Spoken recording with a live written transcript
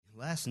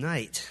Last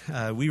night,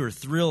 we were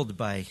thrilled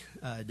by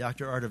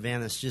Dr.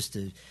 Artavanus just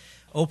to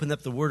open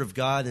up the Word of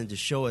God and to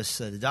show us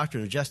the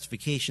doctrine of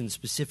justification,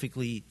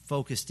 specifically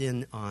focused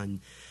in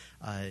on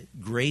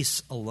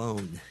grace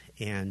alone.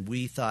 And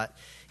we thought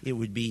it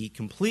would be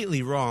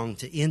completely wrong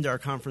to end our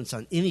conference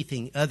on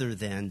anything other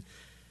than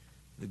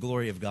the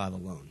glory of God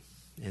alone.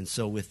 And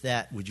so with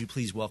that, would you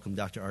please welcome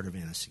Dr.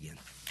 Artavanus again?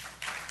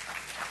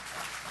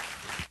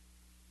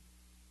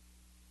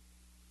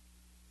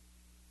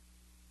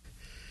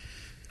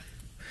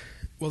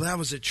 Well, that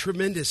was a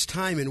tremendous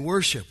time in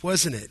worship,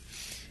 wasn't it?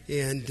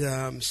 And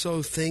I'm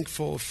so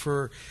thankful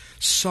for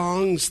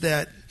songs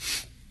that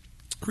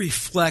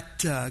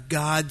reflect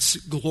God's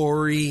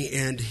glory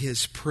and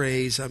His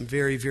praise. I'm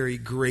very, very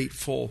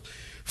grateful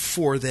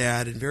for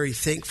that and very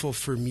thankful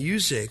for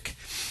music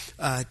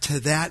to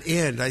that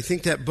end. I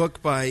think that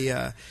book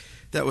by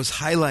that was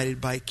highlighted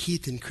by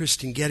Keith and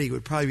Kristen Getty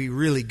would probably be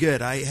really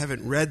good. I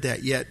haven't read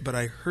that yet, but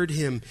I heard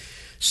him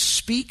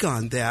speak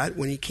on that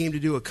when he came to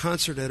do a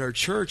concert at our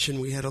church, and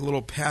we had a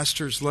little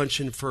pastor's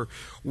luncheon for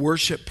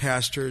worship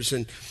pastors,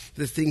 and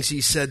the things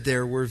he said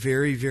there were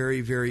very, very,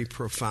 very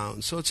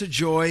profound. So it's a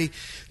joy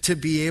to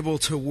be able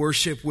to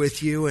worship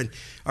with you. And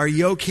are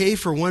you okay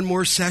for one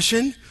more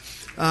session?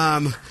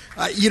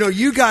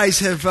 You guys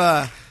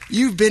have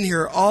you've been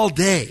here all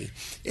day,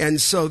 and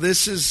so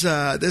this is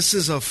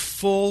a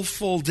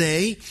full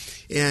day.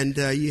 And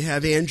you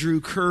have Andrew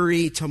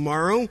Curry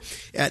tomorrow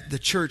at the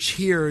church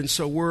here, and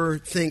so we're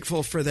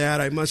thankful for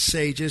that. I must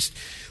say, just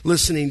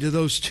listening to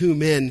those two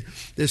men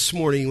this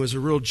morning was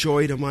a real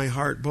joy to my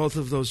heart. Both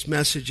of those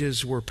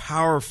messages were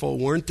powerful,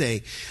 weren't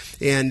they?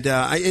 And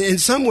in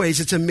some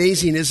ways, it's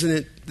amazing, isn't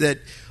it, that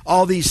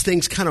all these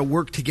things kind of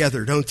work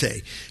together, don't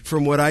they?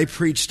 From what I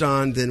preached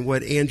on, then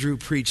what Andrew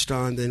preached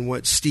on, then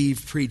what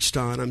Steve preached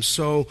on. I'm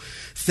so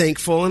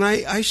thankful, and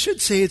I should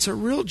say it's a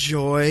real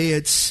joy.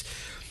 It's,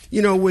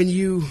 you know, when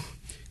you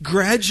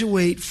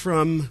graduate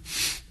from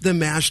the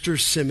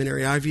master's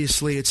seminary,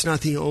 obviously it's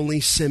not the only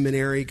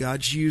seminary.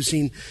 God's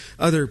using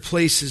other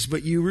places,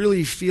 but you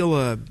really feel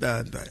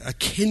a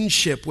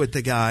kinship with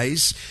the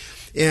guys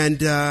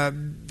and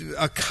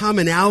a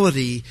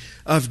commonality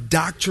of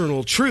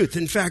doctrinal truth.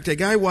 In fact, a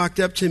guy walked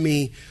up to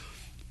me,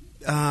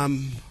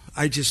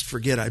 I just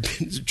forget, I've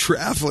been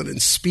traveling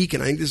and speaking.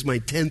 I think this is my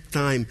 10th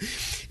time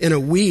in a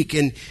week.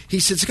 And he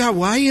said, Scott,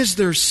 why is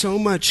there so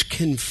much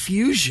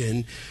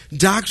confusion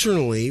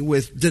doctrinally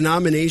with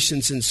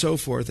denominations and so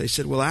forth? I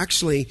said, well,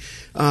 actually,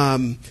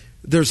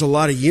 there's a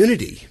lot of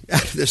unity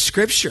out of the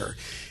Scripture.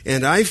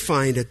 And I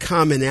find a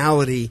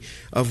commonality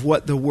of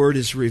what the Word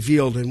has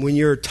revealed. And when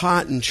you're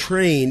taught and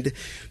trained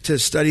to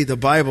study the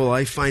Bible,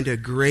 I find a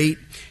great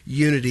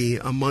unity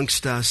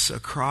amongst us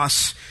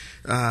across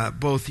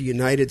both the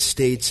United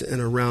States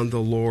and around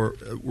the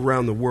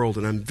world,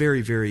 and I'm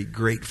very, very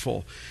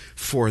grateful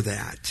for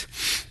that.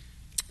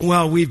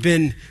 Well, we've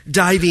been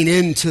diving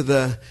into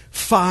the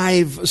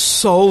 5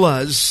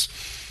 solas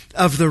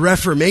of the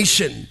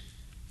Reformation,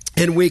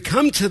 and we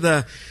come to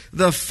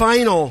the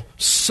final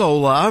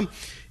sola,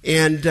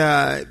 and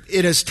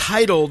it is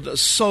titled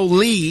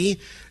Soli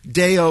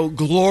Deo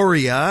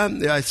Gloria.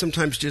 I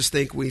sometimes just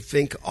think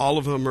all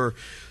of them are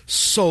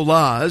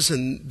solas,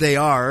 and they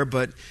are,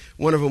 but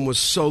one of them was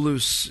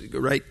solus,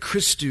 right,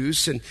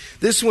 Christus, and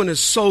this one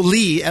is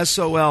soli,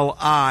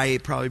 S-O-L-I,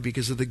 probably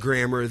because of the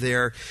grammar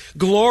there.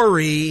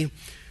 Glory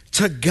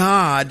to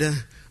God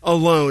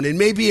alone. And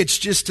maybe it's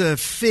just a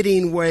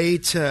fitting way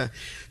to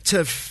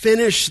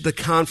finish the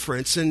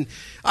conference, and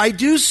I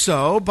do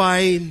so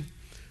by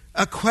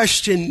a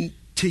question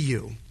to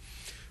you.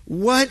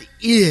 What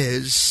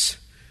is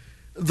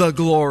the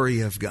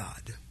glory of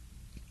God?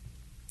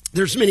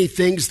 There's many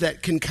things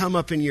that can come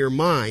up in your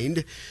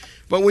mind,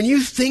 but when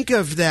you think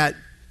of that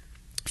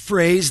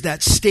phrase,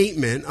 that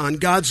statement on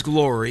God's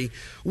glory,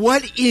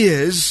 what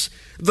is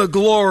the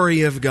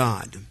glory of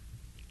God?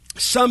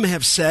 Some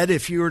have said,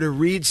 if you were to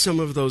read some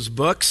of those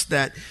books,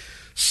 that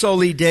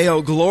Soli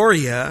Deo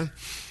Gloria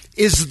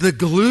is the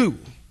glue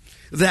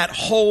that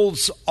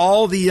holds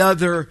all the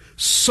other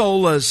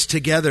solas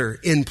together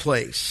in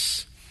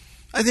place.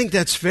 I think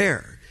that's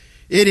fair.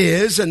 It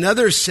is,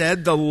 another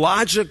said, the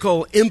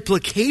logical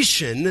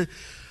implication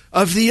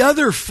of the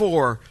other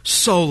 4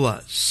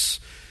 solas.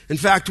 In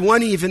fact,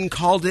 one even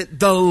called it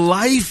the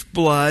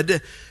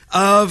lifeblood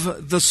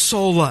of the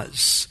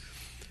solas.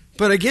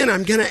 But again,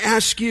 I'm going to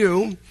ask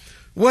you,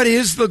 what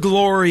is the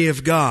glory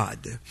of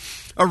God?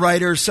 A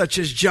writer such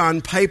as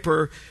John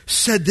Piper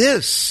said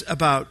this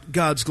about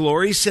God's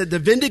glory. He said, the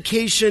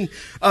vindication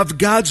of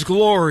God's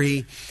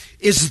glory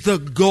is the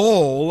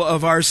goal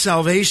of our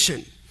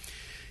salvation.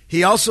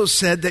 He also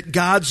said that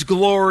God's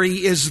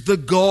glory is the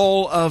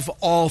goal of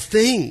all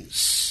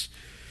things.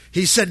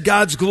 He said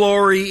God's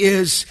glory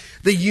is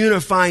the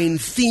unifying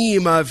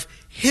theme of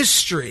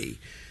history.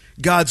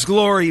 God's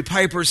glory,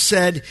 Piper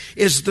said,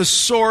 is the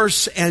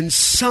source and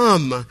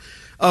sum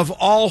of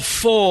all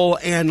full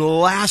and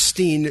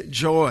lasting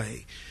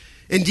joy.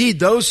 Indeed,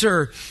 those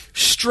are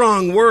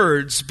strong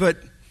words, but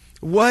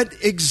what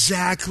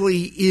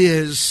exactly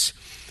is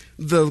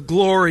the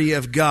glory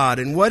of God?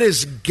 And what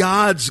is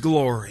God's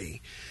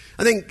glory?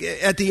 I think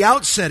at the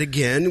outset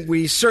again,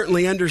 we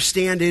certainly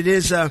understand it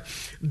is a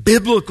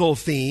biblical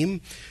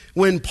theme.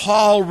 When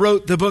Paul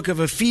wrote the book of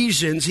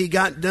Ephesians, he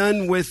got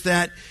done with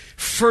that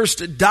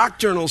first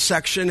doctrinal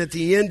section at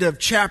the end of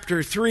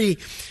chapter 3.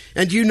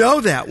 And you know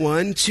that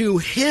one. To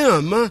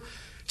him,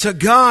 to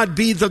God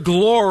be the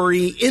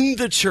glory in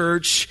the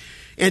church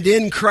and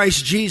in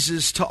Christ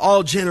Jesus to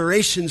all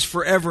generations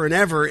forever and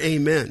ever.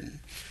 Amen.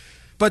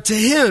 But to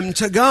him,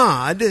 to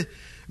God,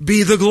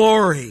 be the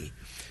glory.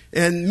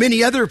 And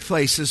many other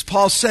places,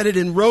 Paul said it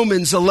in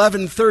Romans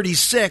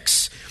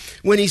 11:36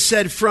 when he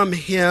said, from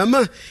him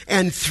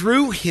and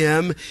through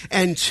him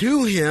and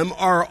to him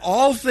are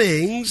all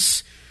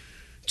things.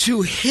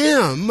 To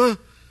him,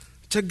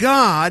 to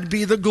God,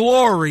 be the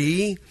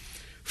glory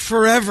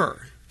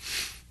forever.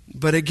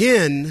 But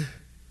again,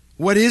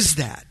 what is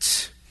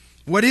that?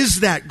 What is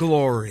that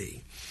glory?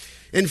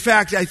 In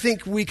fact, I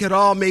think we could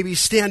all maybe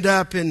stand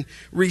up and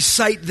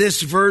recite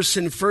this verse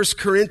in 1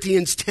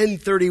 Corinthians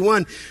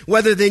 10:31.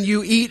 Whether then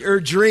you eat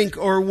or drink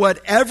or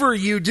whatever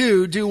you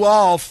do, do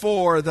all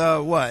for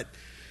the what?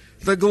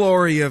 The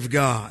glory of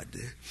God.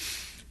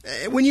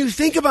 When you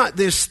think about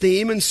this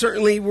theme, and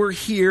certainly we're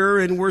here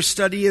and we're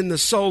studying the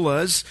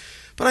solas,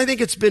 but I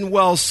think it's been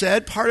well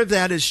said. Part of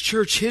that is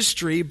church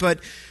history, but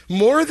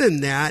more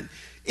than that,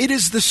 it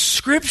is the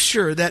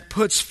Scripture that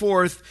puts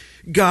forth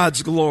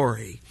God's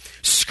glory.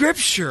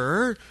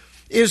 Scripture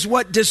is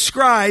what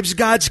describes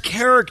God's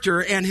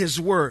character and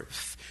His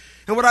worth.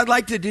 And what I'd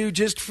like to do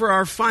just for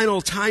our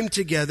final time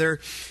together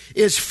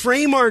is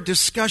frame our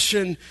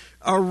discussion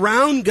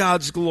around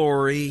God's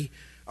glory,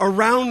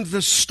 around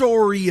the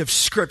story of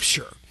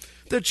Scripture,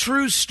 the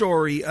true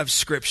story of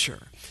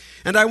Scripture.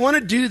 And I want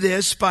to do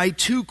this by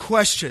two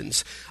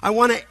questions. I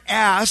want to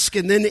ask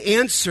and then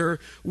answer,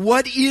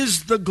 what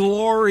is the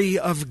glory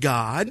of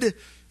God?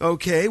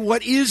 Okay,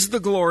 what is the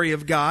glory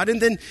of God? And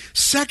then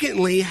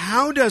secondly,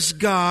 how does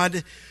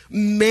God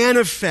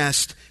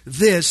manifest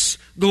this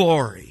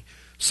glory?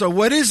 So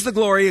what is the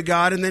glory of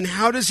God? And then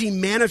how does He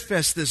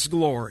manifest this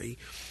glory?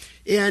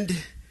 And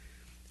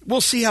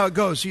we'll see how it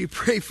goes. You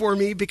pray for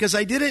me, because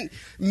I didn't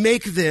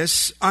make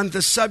this on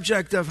the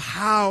subject of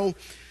how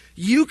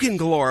you can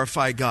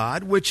glorify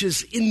God, which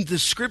is in the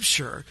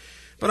Scripture.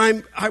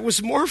 But I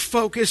was more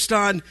focused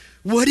on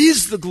what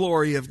is the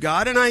glory of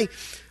God. And I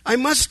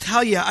must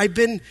tell you, I've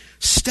been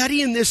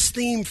studying this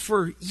theme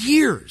for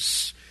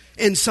years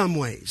in some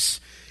ways.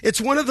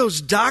 It's one of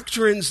those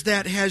doctrines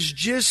that has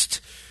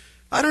just,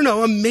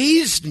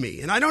 amazed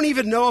me. And I don't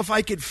even know if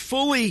I could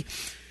fully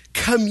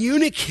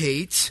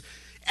communicate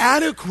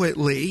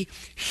adequately,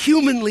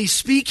 humanly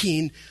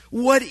speaking,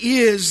 what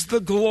is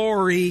the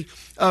glory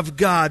of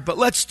God. But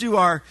let's do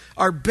our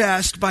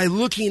best by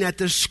looking at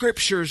the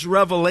Scripture's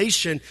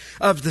revelation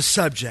of the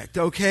subject,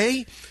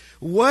 okay?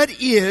 What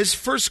is,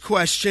 first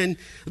question,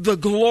 the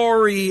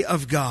glory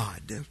of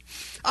God?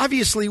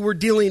 Obviously, we're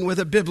dealing with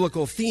a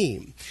biblical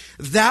theme.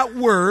 That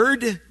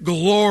word,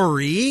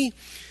 glory,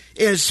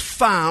 is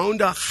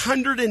found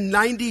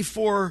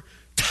 194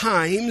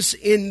 times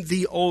in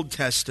the Old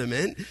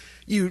Testament.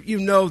 You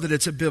know that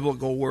it's a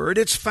biblical word.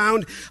 It's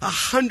found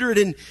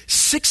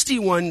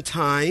 161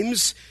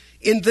 times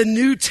in the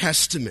New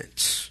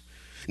Testament.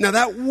 Now,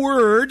 that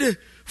word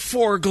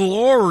for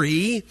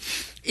glory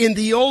in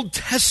the Old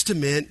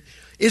Testament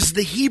is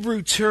the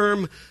Hebrew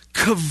term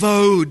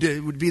kavod.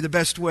 It would be the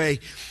best way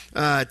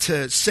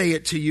to say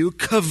it to you.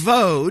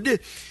 Kavod.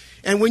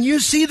 And when you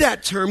see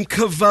that term,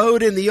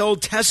 kavod, in the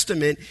Old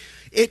Testament,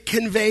 it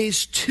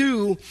conveys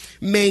two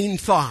main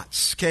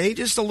thoughts, okay?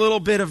 Just a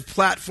little bit of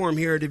platform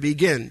here to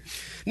begin.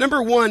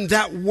 Number one,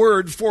 that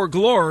word for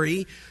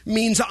glory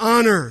means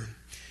honor.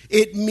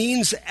 It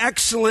means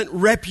excellent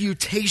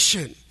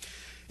reputation.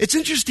 It's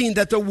interesting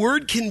that the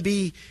word can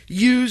be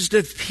used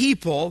of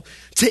people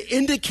to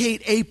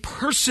indicate a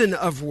person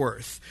of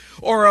worth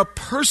or a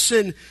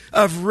person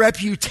of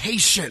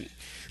reputation.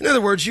 In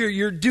other words,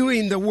 you're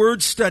doing the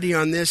word study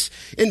on this.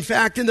 In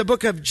fact, in the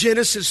book of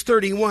Genesis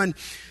 31,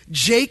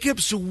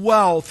 Jacob's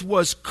wealth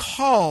was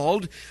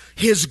called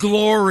his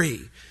glory.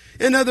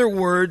 In other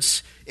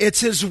words, it's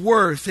his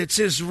worth, it's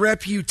his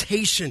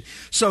reputation.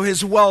 So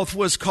his wealth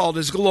was called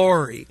his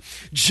glory.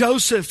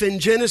 Joseph in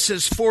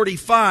Genesis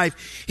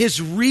 45,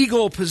 his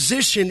regal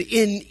position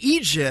in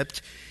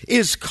Egypt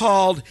is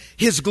called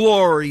his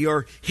glory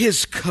or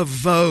his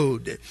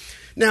kavod.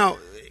 Now,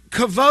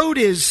 kavod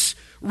is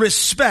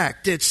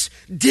respect, it's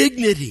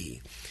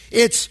dignity,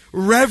 it's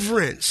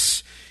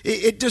reverence.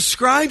 It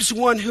describes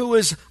one who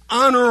is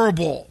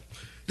honorable.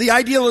 The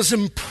ideal is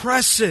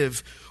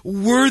impressive,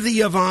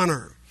 worthy of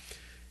honor.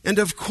 And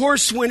of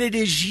course, when it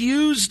is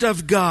used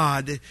of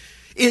God,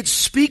 it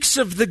speaks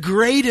of the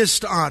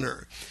greatest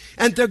honor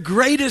and the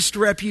greatest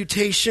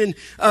reputation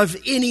of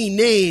any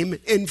name.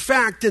 In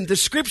fact, in the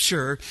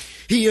Scripture,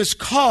 He is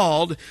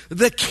called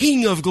the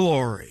King of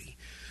Glory,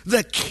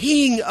 the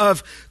King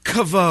of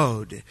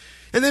Kavod.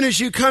 And then as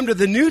you come to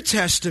the New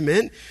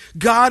Testament,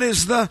 God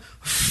is the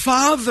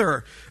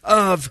Father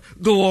of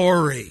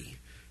glory.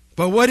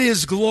 But what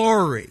is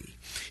glory?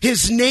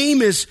 His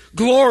name is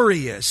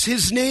glorious.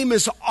 His name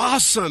is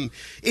awesome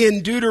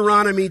in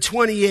Deuteronomy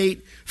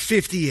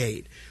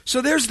 28:58.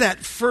 So there's that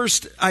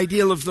first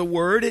ideal of the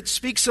word. It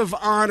speaks of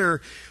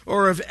honor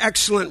or of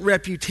excellent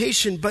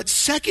reputation. But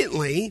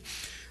secondly,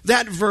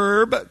 that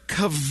verb,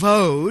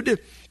 kavod,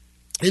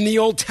 in the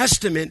Old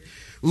Testament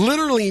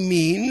literally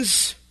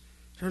means,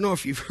 I don't know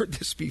if you've heard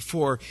this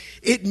before,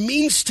 it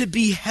means to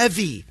be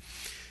heavy.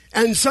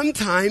 And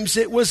sometimes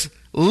it was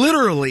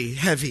literally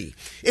heavy.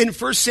 In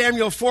 1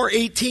 Samuel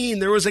 4:18,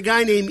 there was a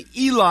guy named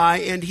Eli,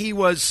 and he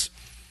was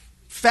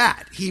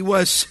fat. He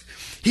was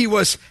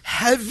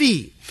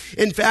heavy.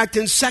 In fact,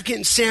 in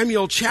 2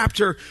 Samuel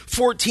chapter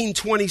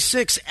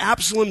 14:26,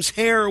 Absalom's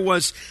hair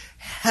was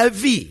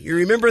heavy. You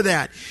remember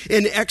that?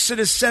 In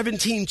Exodus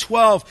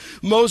 17:12,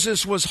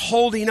 Moses was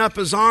holding up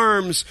his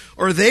arms,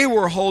 or they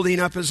were holding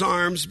up his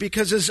arms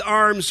because his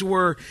arms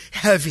were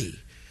heavy.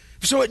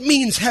 So it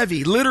means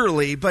heavy,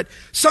 literally, but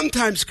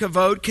sometimes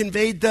kavod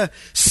conveyed the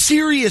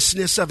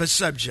seriousness of a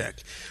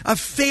subject. A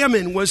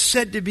famine was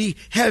said to be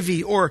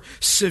heavy or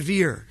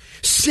severe.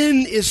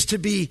 Sin is to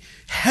be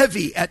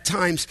heavy at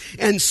times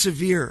and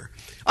severe.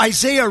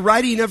 Isaiah,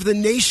 writing of the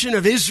nation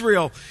of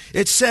Israel,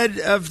 it said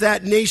of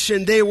that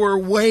nation, they were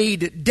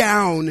weighed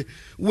down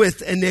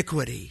with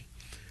iniquity.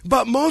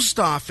 But most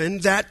often,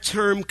 that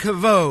term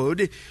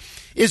kavod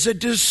is a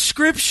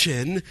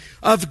description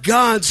of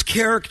God's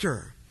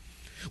character.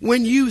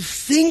 When you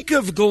think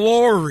of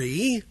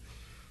glory,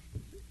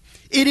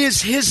 it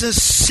is His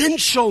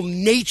essential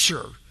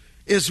nature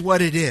is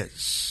what it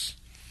is.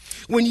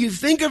 When you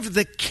think of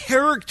the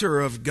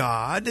character of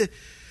God,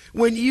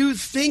 when you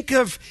think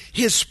of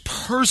His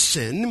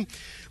person,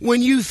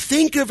 when you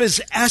think of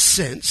His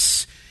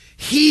essence,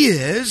 He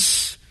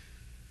is,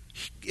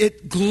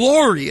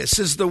 glorious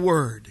is the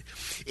word.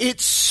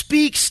 It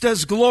speaks,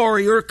 does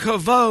glory or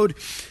kavod,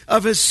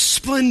 of His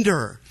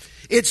splendor.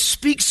 It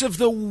speaks of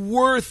the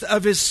worth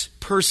of His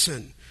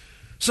person.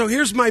 So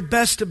here's my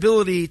best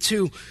ability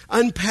to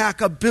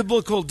unpack a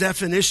biblical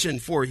definition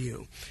for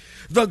you.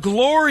 The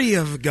glory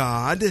of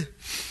God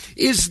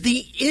is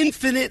the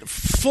infinite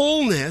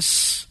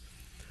fullness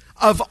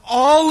of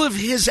all of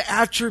His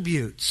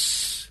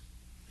attributes.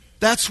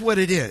 That's what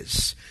it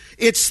is.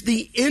 It's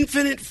the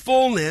infinite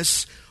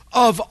fullness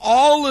of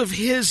all of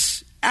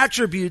His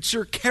attributes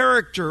or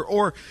character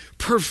or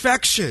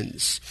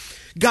perfections.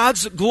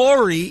 God's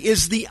glory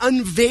is the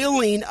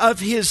unveiling of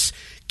His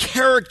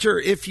character,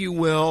 if you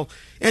will,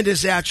 and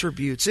His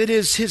attributes. It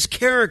is His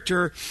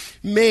character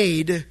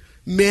made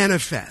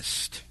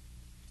manifest.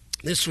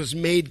 This was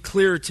made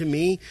clear to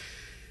me,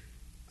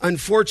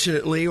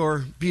 unfortunately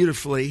or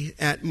beautifully,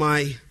 at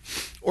my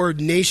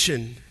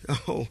ordination.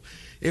 Oh,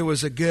 it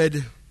was a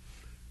good,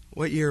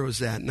 what year was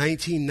that?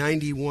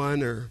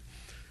 1991 or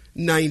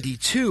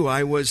 92.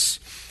 I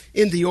was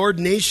in the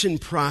ordination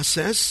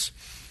process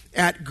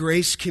at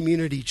Grace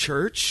Community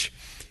Church,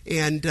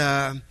 and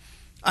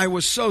I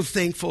was so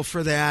thankful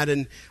for that,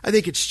 and I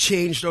think it's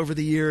changed over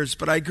the years,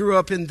 but I grew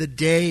up in the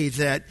day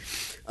that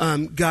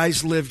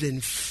guys lived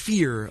in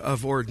fear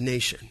of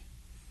ordination.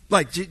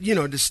 Like,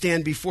 to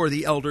stand before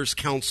the elders'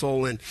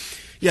 council, and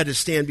you had to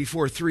stand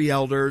before 3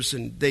 elders,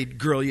 and they'd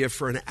grill you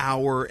for an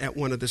hour at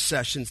one of the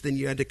sessions. Then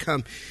you had to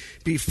come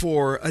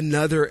before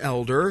another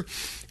elder.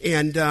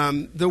 And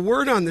the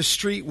word on the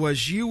street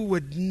was you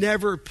would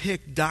never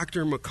pick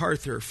Dr.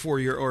 MacArthur for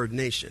your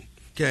ordination,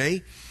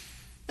 okay?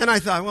 And I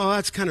thought, well,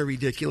 that's kind of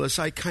ridiculous.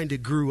 I kind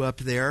of grew up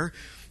there.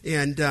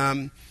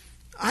 And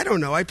I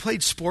don't know. I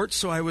played sports,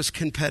 so I was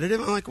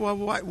competitive. I'm like, well,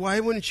 why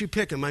wouldn't you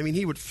pick him? I mean,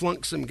 he would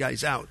flunk some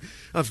guys out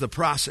of the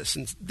process,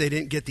 and they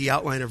didn't get the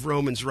outline of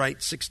Romans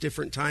right 6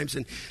 different times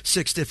in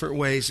 6 different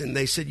ways. And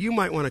they said, you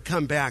might want to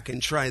come back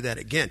and try that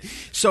again.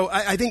 So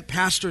I think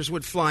pastors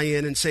would fly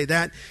in and say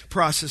that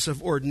process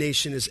of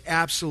ordination is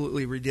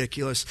absolutely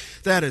ridiculous.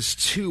 That is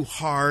too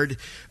hard.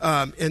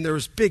 And there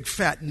was big,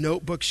 fat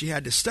notebooks you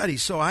had to study.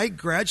 So I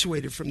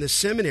graduated from the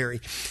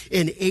seminary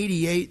in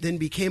 88, then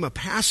became a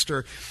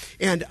pastor,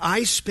 and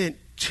I spent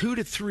 2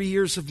 to 3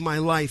 years of my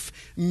life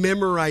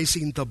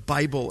memorizing the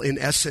Bible, in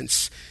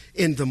essence,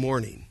 in the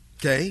morning,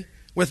 okay,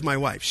 with my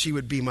wife. She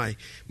would be my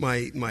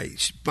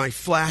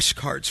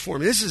flashcards for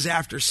me. This is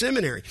after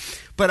seminary.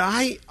 But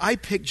I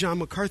picked John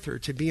MacArthur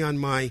to be on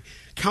my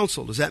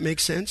council. Does that make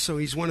sense? So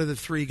he's one of the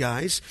 3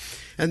 guys.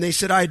 And they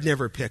said, I'd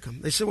never pick him.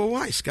 They said, well,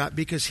 why, Scott?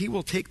 Because he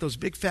will take those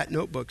big fat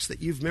notebooks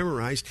that you've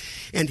memorized,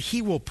 and he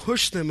will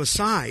push them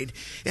aside,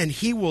 and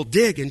he will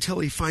dig until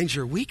he finds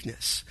your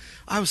weakness.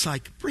 I was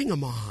like, bring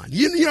him on.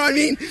 You know what I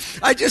mean?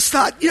 I just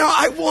thought,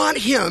 I want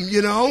him,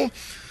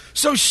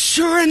 So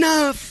sure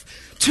enough,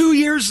 2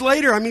 years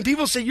later,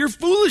 people say, you're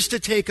foolish to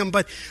take him,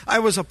 but I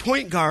was a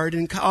point guard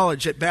in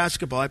college at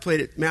basketball. I played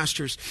at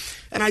Masters,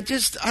 and I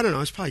don't know,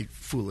 it's probably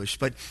foolish,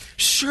 but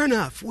sure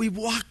enough, we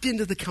walked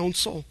into the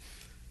council.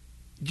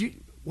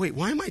 Wait,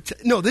 why am I...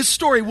 No, this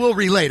story will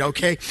relate,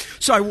 okay?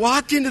 So I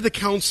walked into the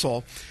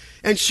council,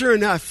 And sure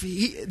enough,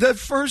 the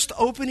first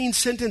opening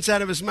sentence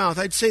out of his mouth,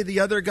 I'd say the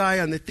other guy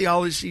on the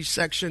theology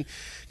section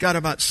got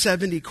about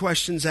 70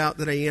 questions out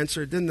that I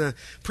answered. Then the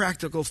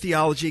practical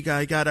theology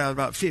guy got out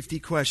about 50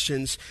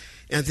 questions.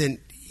 And then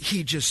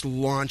he just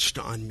launched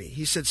on me.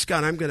 He said,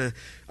 Scott, I'm going to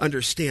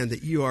understand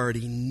that you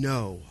already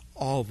know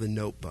all the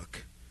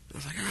notebook. I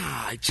was like,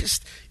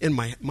 in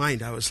my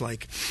mind, I was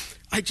like,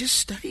 I just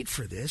studied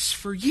for this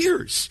for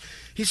years.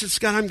 He said,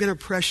 Scott, I'm going to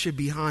press you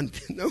beyond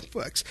the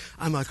notebooks.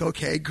 I'm like,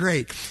 okay,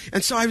 great.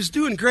 And so I was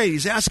doing great.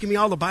 He's asking me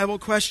all the Bible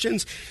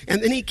questions.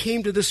 And then he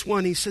came to this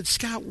one. He said,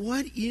 Scott,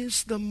 what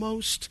is the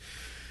most,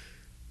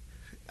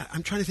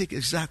 I'm trying to think the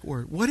exact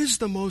word. What is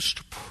the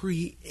most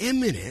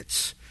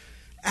preeminent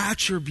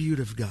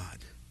attribute of God?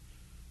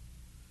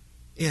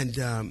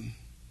 And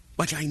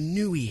like I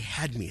knew he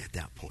had me at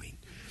that point.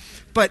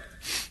 But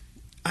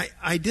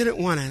I didn't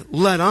want to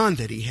let on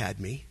that he had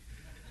me.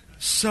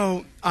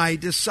 So I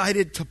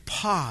decided to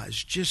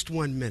pause just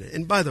 1 minute.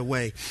 And by the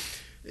way,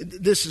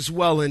 this is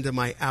well into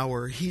my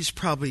hour. He's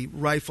probably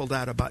rifled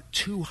out about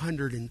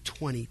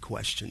 220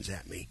 questions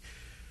at me.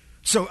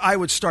 So I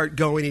would start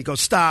going. He'd go,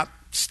 stop.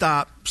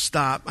 I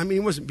mean, he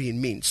wasn't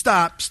being mean.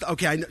 Stop.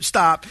 Okay,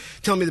 stop.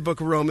 Tell me the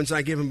book of Romans. And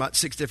I gave him about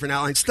 6 different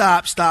outlines.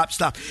 Stop.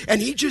 And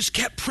he just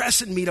kept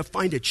pressing me to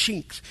find a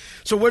chink.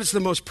 So what is the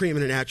most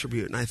preeminent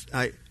attribute? And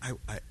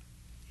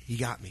he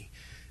got me.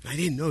 And I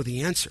didn't know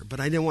the answer, but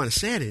I didn't want to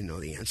say I didn't know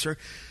the answer.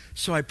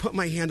 So I put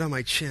my hand on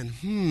my chin.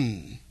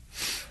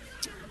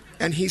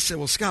 And he said,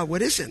 well, Scott,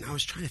 what is it? And I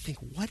was trying to think,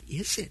 what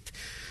is it?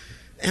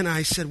 And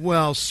I said,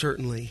 well,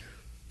 certainly,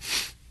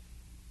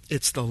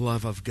 it's the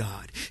love of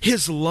God.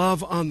 His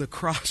love on the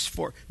cross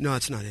for... No,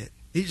 it's not it.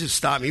 He just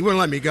stopped me. He wouldn't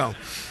let me go.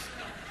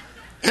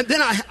 And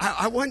then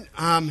I went...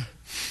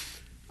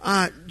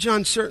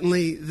 John,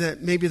 certainly,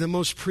 maybe the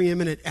most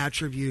preeminent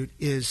attribute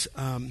is...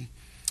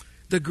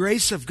 the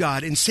grace of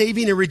God in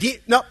saving and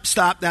redeeming. Nope,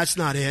 stop. That's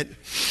not it.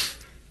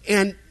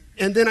 And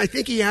then I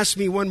think he asked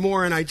me one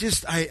more, and I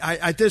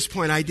at this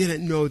point I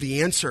didn't know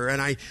the answer, and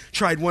I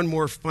tried one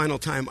more final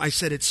time. I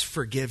said it's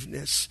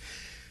forgiveness,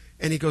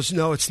 and he goes,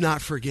 no, it's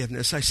not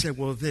forgiveness. I said,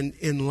 well, then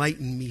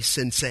enlighten me,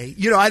 Sensei.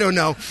 I don't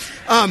know.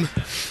 And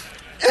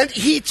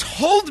he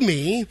told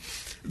me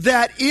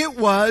that it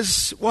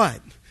was what?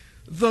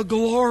 The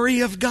glory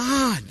of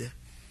God.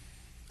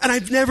 And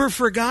I've never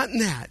forgotten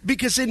that,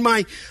 because in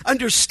my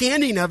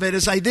understanding of it,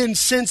 as I then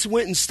since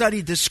went and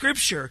studied the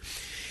scripture,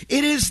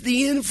 it is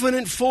the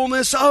infinite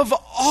fullness of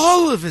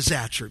all of his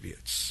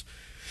attributes.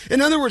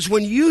 In other words,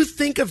 when you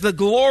think of the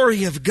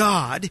glory of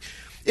God,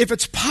 if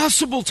it's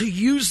possible to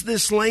use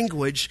this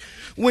language,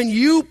 when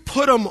you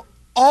put them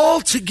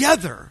all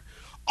together,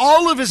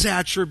 all of his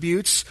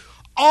attributes,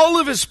 all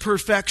of his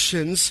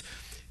perfections,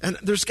 and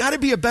there's got to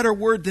be a better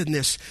word than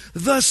this,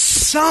 the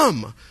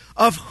sum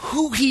of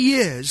who he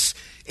is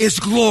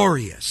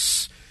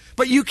glorious.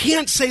 But you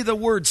can't say the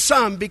word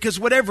sum, because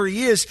whatever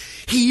he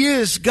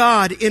is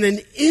God in an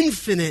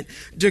infinite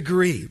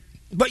degree.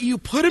 But you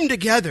put them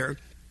together,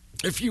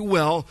 if you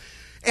will,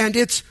 and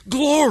it's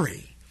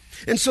glory.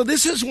 And so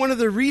this is one of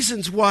the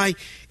reasons why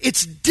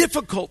it's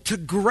difficult to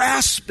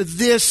grasp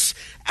this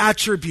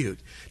attribute,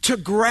 to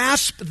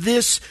grasp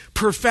this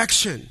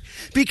perfection.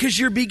 Because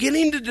you're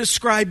beginning to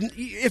describe,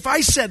 if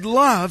I said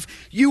love,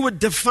 you would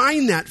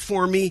define that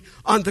for me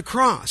on the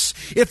cross.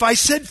 If I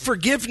said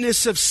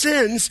forgiveness of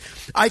sins,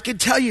 I could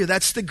tell you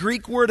that's the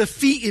Greek word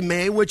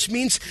aphieme, which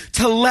means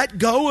to let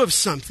go of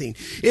something.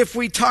 If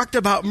we talked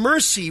about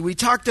mercy, we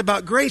talked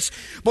about grace.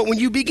 But when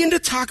you begin to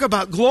talk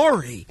about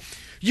glory,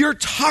 you're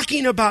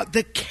talking about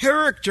the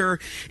character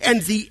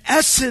and the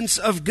essence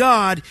of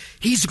God.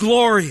 He's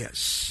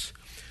glorious.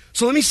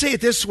 So let me say it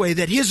this way,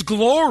 that his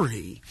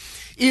glory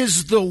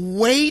is the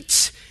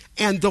weight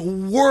and the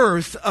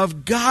worth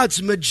of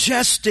God's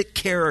majestic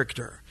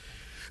character.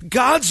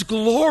 God's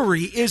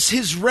glory is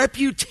his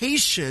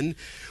reputation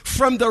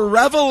from the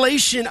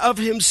revelation of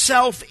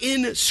himself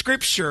in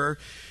Scripture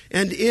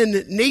and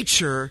in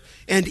nature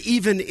and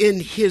even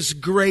in his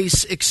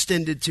grace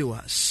extended to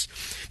us.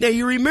 Now,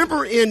 you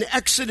remember in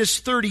Exodus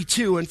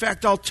 32, in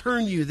fact, I'll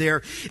turn you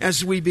there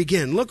as we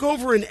begin. Look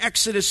over in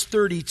Exodus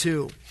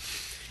 32.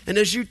 And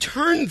as you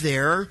turn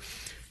there,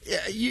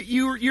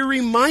 you're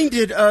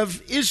reminded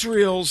of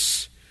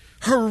Israel's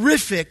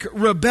horrific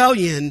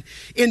rebellion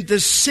in the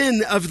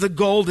sin of the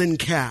golden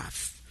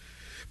calf.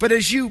 But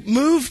as you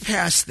move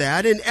past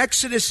that, in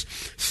Exodus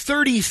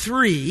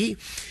 33,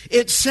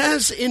 it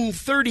says in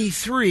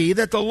 33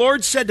 that the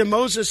Lord said to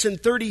Moses in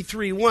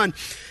 33:1,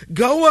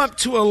 go up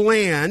to a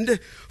land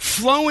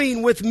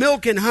flowing with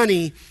milk and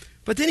honey.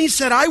 But then he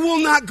said, I will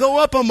not go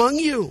up among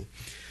you,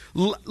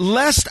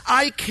 lest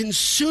I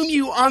consume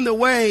you on the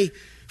way,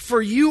 for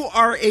you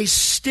are a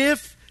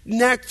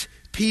stiff-necked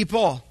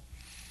people.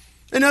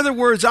 In other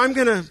words, I'm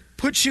going to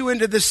put you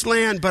into this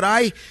land, but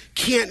I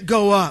can't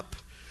go up.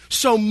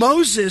 So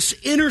Moses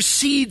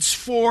intercedes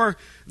for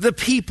the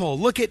people.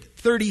 Look at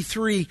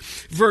 33,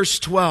 verse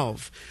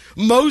 12.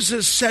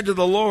 Moses said to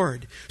the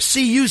Lord,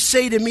 see, you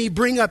say to me,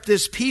 bring up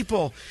this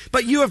people,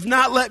 but you have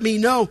not let me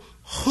know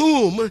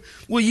whom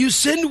will you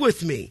send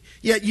with me?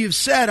 Yet you've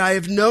said, I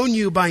have known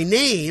you by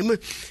name,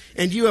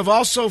 and you have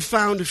also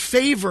found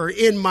favor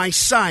in my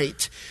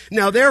sight.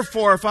 Now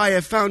therefore, if I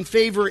have found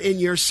favor in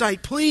your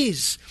sight,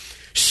 please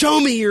show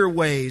me your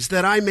ways,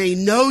 that I may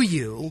know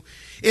you,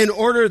 in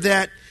order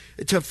that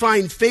to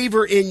find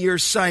favor in your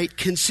sight,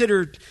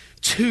 consider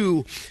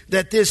too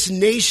that this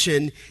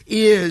nation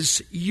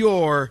is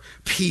your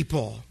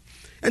people.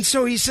 And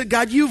so he said,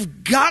 God,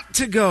 you've got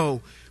to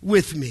go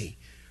with me.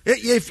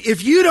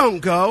 If you don't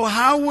go,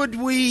 how would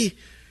we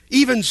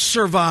even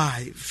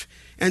survive?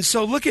 And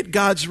so look at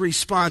God's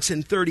response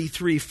in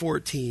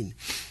 33:14.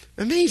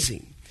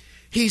 Amazing.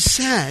 He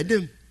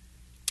said,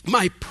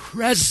 my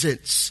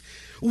presence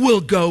will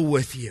go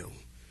with you,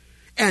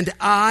 and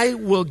I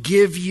will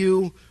give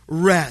you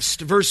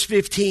rest. Verse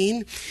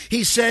 15,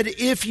 he said,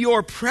 if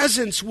your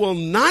presence will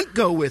not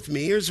go with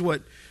me, here's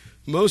what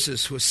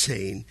Moses was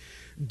saying,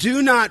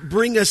 do not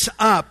bring us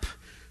up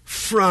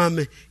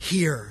from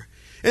here.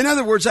 In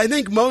other words, I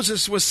think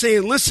Moses was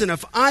saying, listen,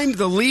 if I'm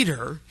the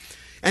leader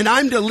and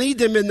I'm to lead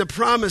them in the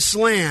promised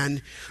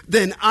land,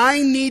 then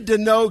I need to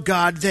know,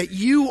 God, that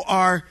you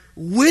are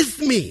with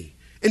me.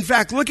 In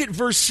fact, look at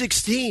verse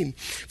 16.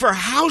 For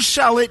how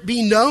shall it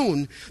be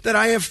known that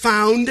I have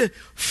found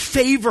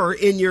favor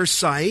in your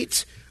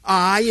sight,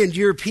 I and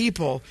your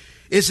people?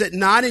 Is it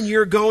not in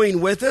your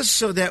going with us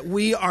so that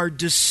we are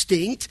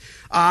distinct,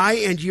 I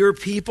and your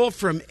people,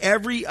 from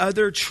every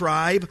other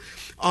tribe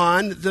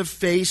on the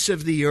face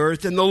of the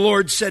earth? And the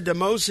Lord said to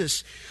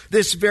Moses,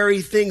 this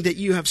very thing that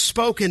you have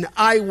spoken,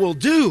 I will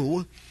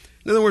do.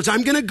 In other words,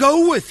 I'm going to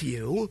go with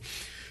you,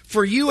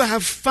 for you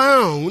have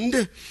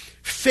found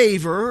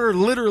favor, or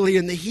literally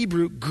in the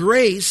Hebrew,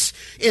 grace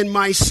in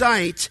my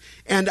sight,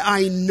 and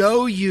I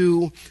know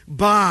you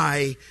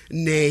by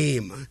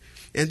name.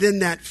 And then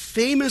that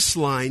famous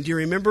line, do you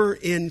remember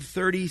in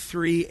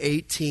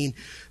 33:18,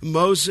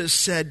 Moses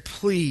said,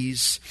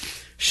 please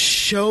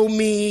show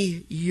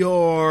me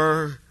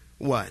your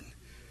what?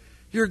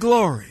 Your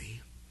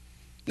glory.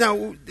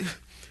 Now,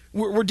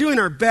 we're doing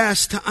our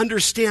best to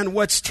understand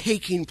what's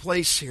taking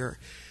place here.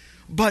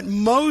 But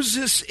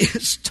Moses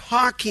is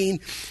talking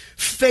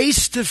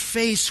face to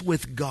face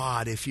with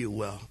God, if you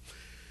will.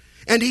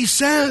 And he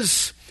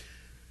says,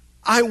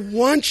 I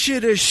want you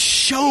to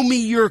show me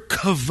your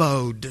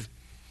kavod.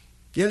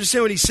 You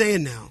understand what he's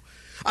saying now?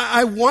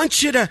 I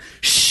want you to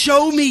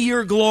show me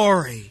your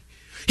glory.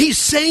 He's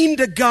saying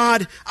to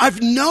God,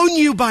 I've known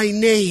you by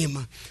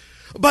name,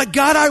 but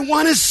God, I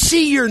want to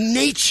see your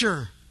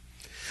nature.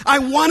 I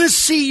want to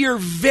see your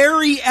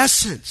very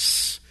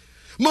essence.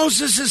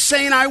 Moses is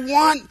saying, I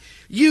want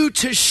you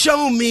to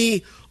show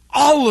me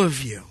all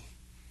of you.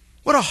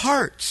 What a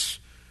heart.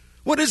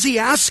 What is he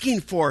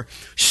asking for?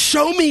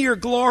 Show me your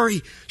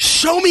glory.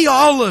 Show me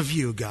all of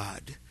you,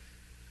 God.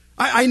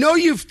 I know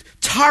you've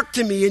talked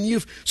to me and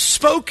you've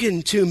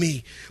spoken to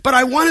me, but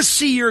I want to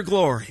see your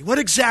glory. What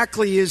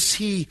exactly is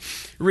he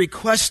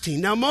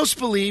requesting? Now, most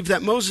believe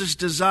that Moses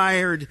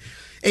desired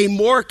a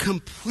more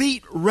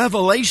complete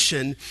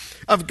revelation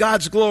of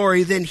God's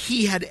glory than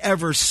he had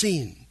ever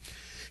seen.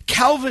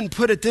 Calvin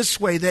put it this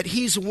way, that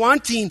he's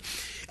wanting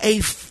a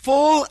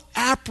full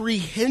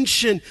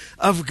apprehension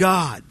of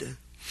God.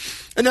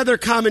 Another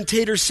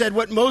commentator said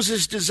what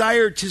Moses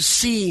desired to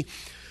see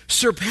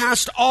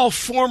surpassed all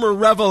former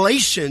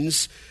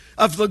revelations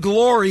of the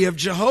glory of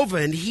Jehovah.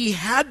 And he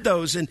had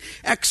those in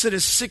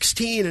Exodus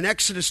 16 and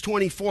Exodus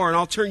 24, and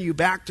I'll turn you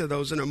back to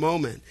those in a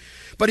moment.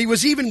 But he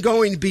was even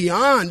going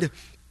beyond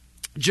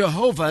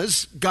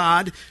Jehovah's,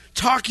 God,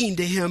 talking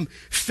to him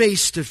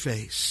face to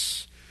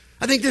face.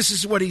 I think this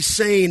is what he's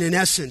saying in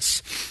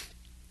essence.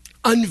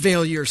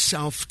 Unveil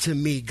yourself to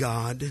me,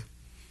 God.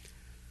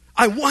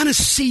 I want to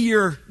see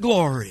your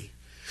glory.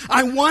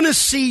 I want to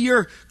see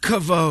your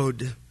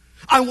kavod.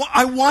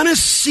 I want to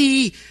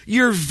see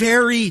your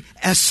very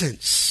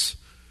essence.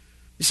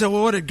 You say,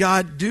 well, what did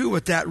God do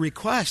with that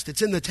request?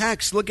 It's in the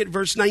text. Look at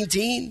verse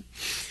 19.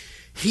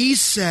 He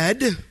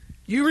said,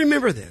 you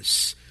remember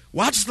this.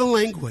 Watch the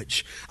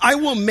language. I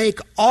will make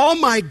all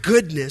my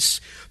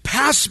goodness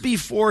pass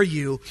before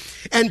you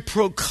and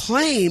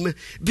proclaim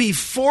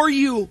before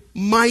you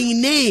my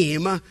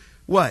name,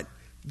 what?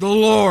 The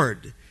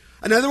Lord.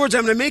 In other words,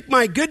 I'm going to make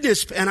my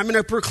goodness and I'm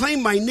going to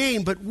proclaim my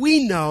name, but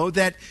we know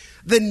that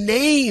the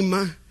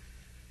name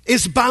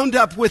is bound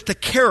up with the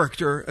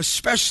character,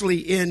 especially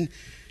in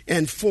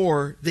and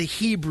for the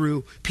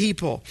Hebrew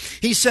people.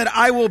 He said,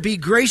 I will be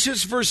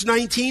gracious, verse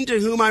 19, to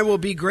whom I will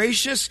be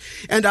gracious,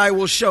 and I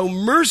will show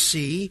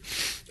mercy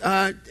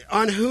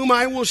on whom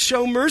I will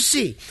show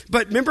mercy.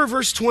 But remember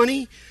verse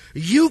 20?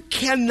 You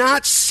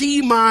cannot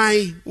see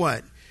my,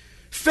 what?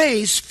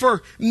 Face,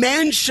 for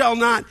man shall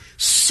not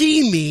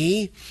see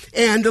me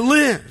and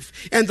live.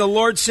 And the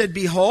Lord said,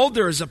 behold,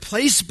 there is a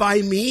place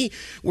by me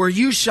where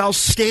you shall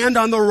stand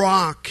on the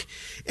rock.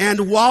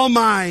 And while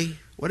my,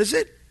 what is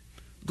it?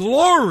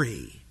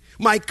 Glory,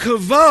 my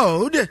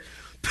kavod,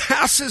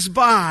 passes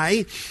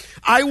by,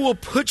 I will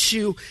put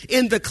you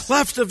in the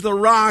cleft of the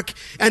rock,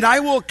 and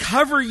I will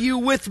cover you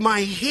with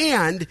my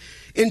hand,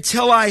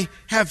 until I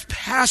have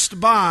passed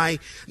by,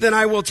 then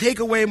I will take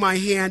away my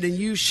hand, and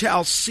you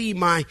shall see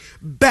my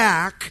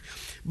back,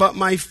 but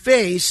my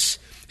face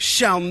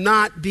shall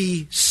not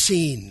be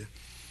seen.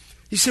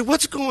 You say,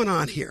 what's going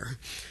on here?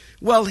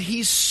 Well,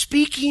 he's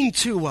speaking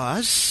to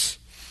us,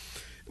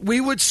 we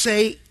would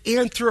say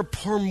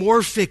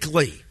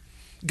anthropomorphically,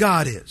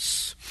 God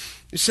is.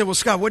 You say, well,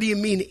 Scott, what do you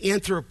mean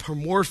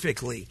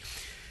anthropomorphically?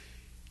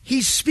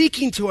 He's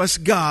speaking to us,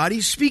 God.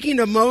 He's speaking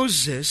to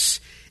Moses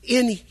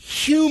in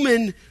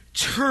human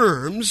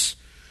terms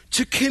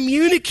to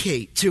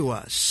communicate to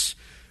us.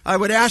 I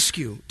would ask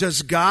you,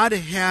 does God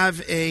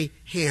have a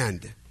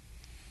hand?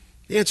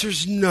 The answer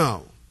is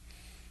no.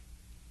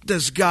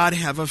 Does God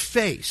have a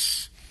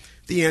face?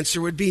 The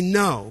answer would be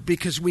no,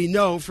 because we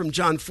know from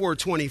John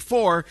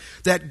 4:24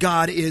 that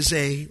God is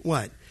a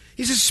what?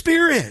 He's a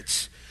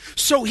spirit.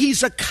 So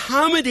he's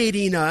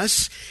accommodating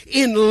us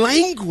in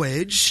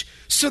language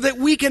so that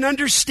we can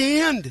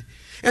understand.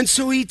 And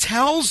so he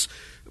tells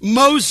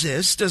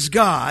Moses, does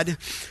God,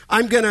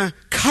 I'm going to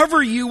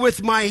cover you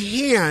with my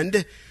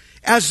hand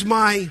as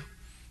my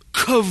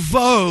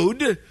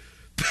kavod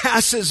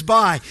passes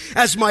by,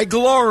 as my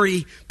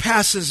glory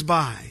passes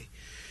by.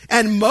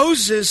 And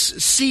Moses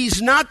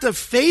sees not the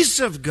face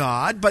of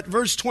God, but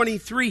verse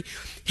 23,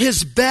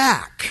 his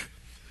back.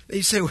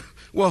 You say,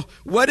 well,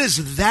 what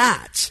is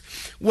that?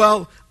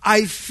 Well,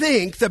 I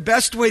think the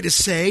best way to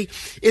say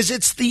is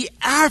it's the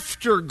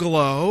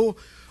afterglow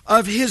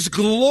of his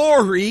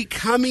glory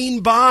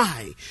coming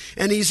by.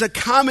 And he's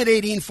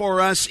accommodating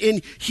for us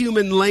in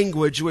human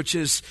language, which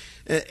is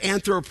an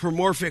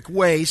anthropomorphic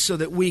way so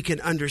that we can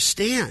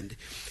understand.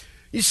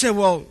 You say,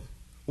 well,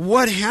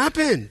 what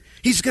happened?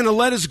 He's going to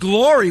let his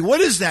glory.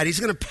 What is that? He's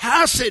going to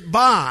pass it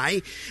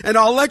by, and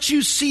I'll let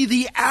you see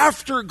the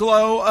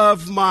afterglow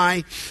of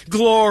my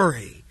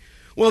glory.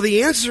 Well,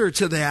 the answer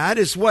to that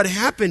is what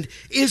happened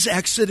is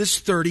Exodus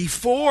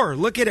 34.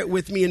 Look at it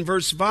with me in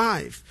verse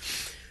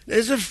 5.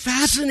 There's a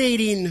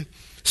fascinating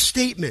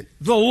statement.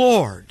 The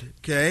Lord,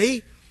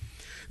 okay,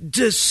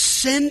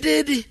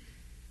 descended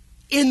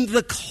in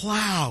the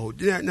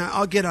cloud. Now,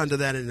 I'll get onto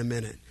that in a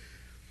minute.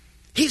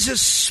 He's a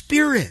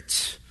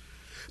spirit,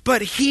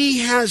 but he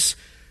has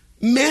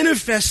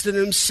manifested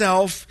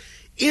himself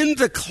in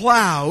the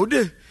cloud,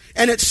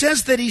 and it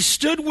says that he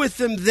stood with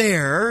them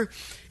there.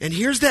 And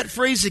here's that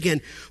phrase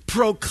again,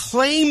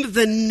 proclaim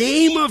the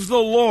name of the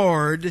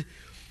Lord.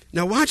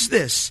 Now watch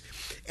this.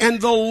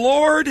 And the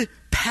Lord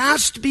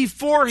passed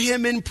before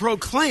him and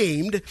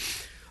proclaimed,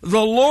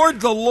 the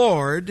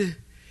Lord,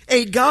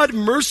 a God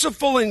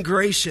merciful and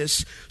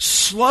gracious,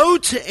 slow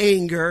to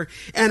anger,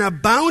 and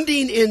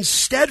abounding in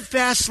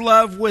steadfast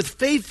love with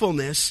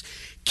faithfulness,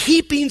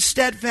 keeping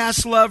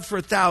steadfast love for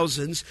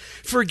thousands,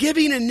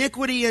 forgiving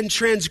iniquity and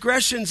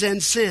transgressions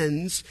and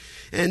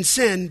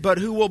sin, but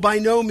who will by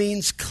no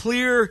means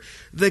clear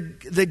the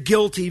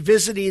guilty,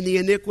 visiting the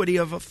iniquity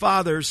of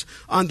fathers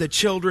on the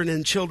children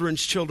and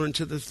children's children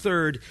to the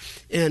third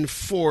and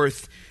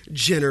fourth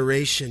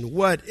generation.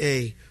 What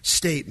a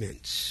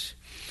statement.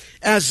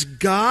 As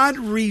God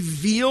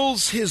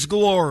reveals his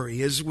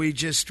glory, as we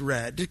just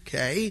read,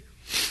 okay,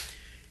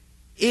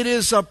 it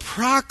is a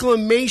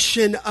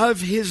proclamation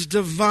of his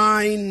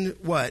divine,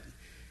 what?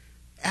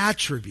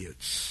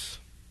 Attributes.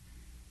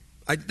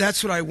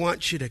 That's what I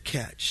want you to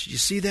catch. You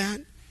see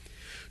that?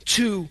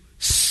 To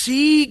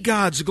see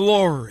God's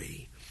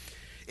glory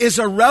is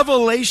a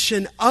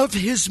revelation of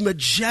his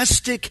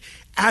majestic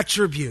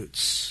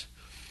attributes.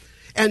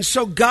 And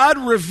so God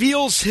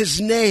reveals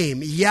his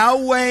name,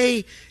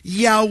 Yahweh,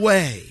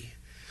 Yahweh,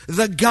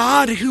 the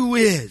God who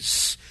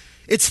is.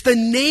 It's the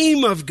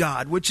name of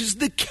God, which is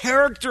the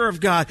character of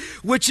God,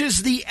 which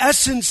is the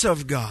essence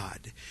of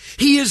God.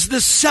 He is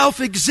the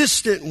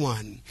self-existent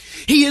one.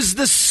 He is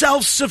the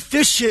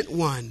self-sufficient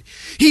one.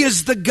 He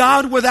is the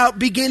God without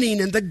beginning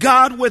and the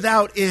God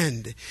without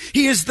end.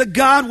 He is the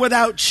God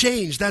without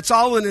change. That's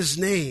all in his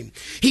name.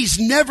 He's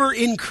never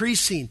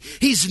increasing.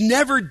 He's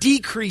never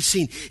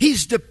decreasing.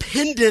 He's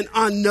dependent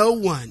on no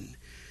one.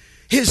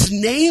 His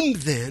name,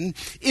 then,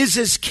 is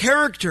his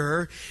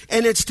character,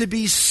 and it's to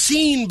be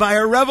seen by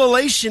a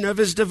revelation of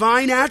his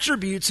divine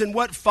attributes. And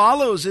what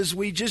follows, as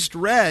we just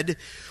read,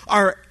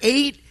 are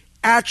 8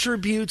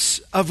 attributes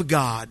of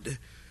God.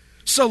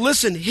 So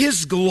listen,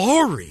 his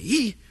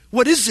glory,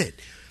 what is it?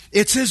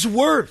 It's his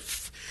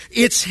worth.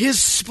 It's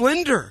his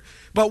splendor.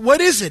 But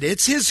what is it?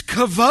 It's his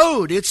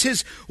kavod. It's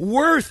his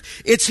worth.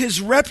 It's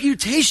his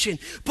reputation.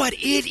 But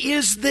it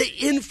is the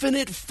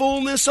infinite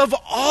fullness of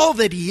all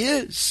that he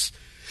is.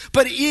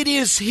 But it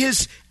is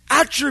his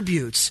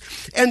attributes.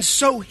 And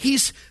so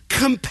he's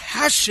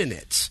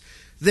compassionate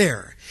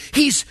there.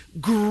 He's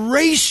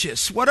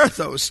gracious. What are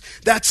those?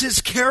 That's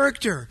his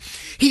character.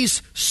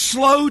 He's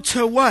slow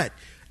to what?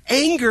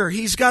 Anger.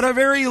 He's got a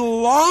very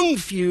long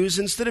fuse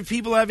instead of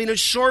people having a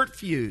short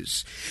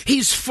fuse.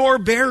 He's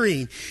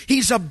forbearing.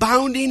 He's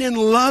abounding in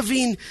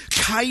loving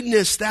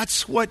kindness.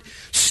 That's what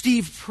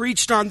Steve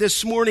preached on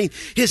this morning,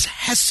 his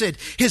hesed,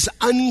 his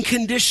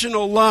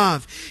unconditional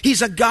love.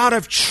 He's a God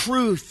of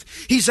truth.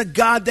 He's a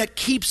God that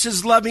keeps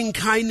his loving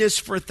kindness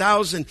for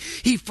 1,000.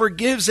 He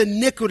forgives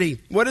iniquity.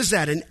 What is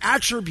that? An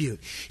attribute.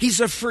 He's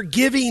a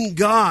forgiving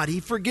God. He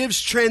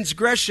forgives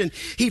transgression.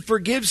 He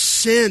forgives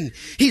sin.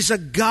 He's a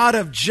God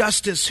of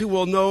justice who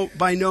will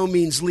by no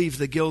means leave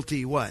the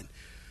guilty, what?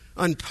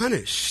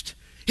 Unpunished.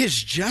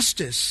 His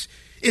justice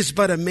is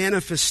but a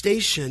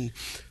manifestation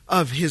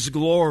of his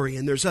glory.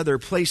 And there's other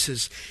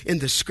places in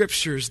the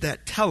scriptures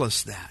that tell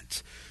us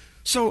that.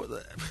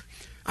 So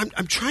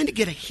I'm trying to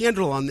get a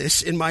handle on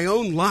this in my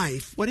own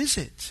life. What is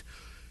it?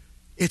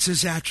 It's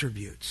his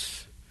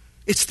attributes.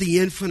 It's the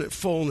infinite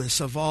fullness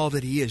of all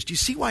that he is. Do you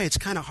see why it's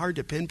kind of hard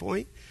to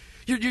pinpoint?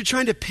 You're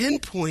trying to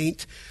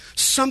pinpoint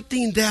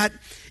something that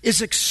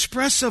is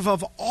expressive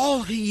of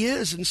all he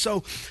is. And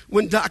so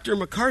when Dr.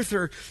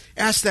 MacArthur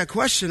asked that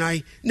question,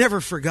 I never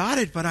forgot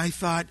it, but I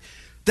thought,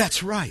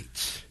 that's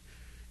right.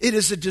 It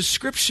is a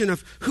description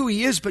of who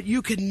he is, but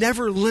you can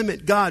never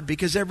limit God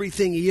because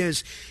everything he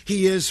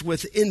is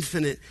with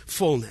infinite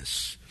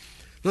fullness.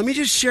 Let me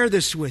just share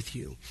this with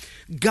you.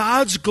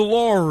 God's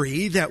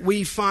glory that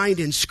we find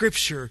in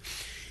Scripture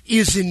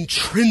is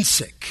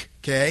intrinsic,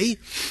 okay?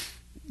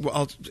 Well,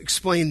 I'll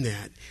explain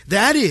that.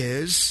 That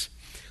is,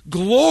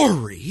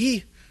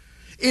 glory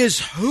is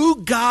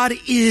who God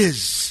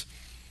is.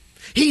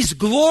 He's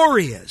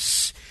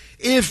glorious.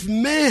 If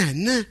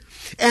men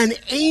and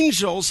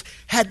angels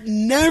had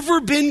never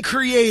been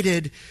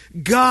created,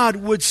 God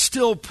would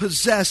still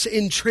possess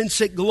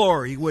intrinsic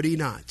glory, would he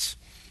not?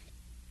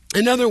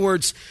 In other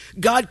words,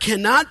 God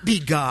cannot be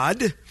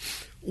God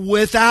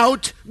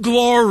without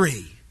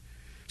glory.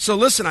 So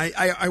listen,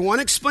 I want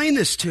to explain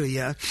this to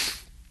you.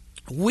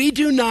 We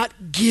do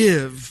not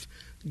give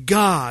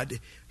God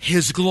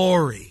his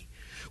glory.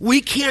 We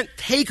can't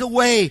take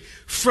away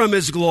from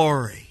his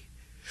glory.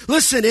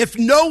 Listen, if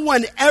no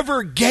one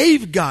ever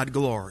gave God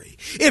glory,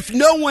 if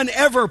no one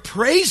ever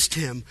praised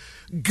him,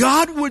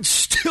 God would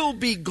still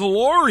be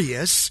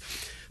glorious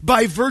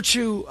by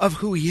virtue of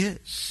who he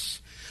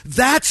is.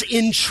 That's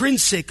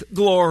intrinsic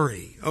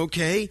glory,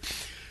 okay?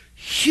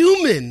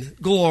 Human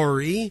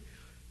glory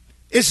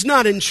is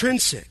not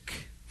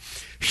intrinsic.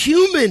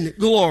 Human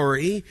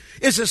glory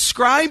is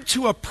ascribed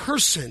to a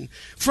person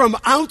from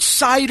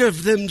outside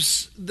of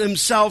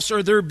themselves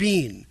or their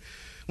being.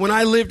 When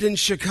I lived in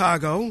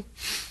Chicago,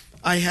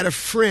 I had a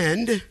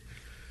friend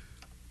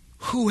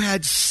who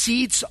had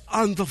seats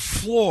on the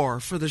floor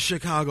for the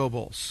Chicago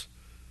Bulls.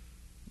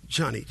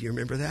 Johnny, do you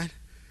remember that?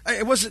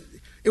 It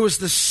was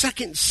the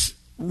second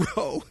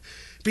row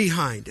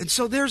behind. And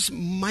so there's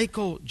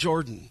Michael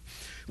Jordan.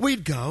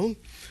 We'd go,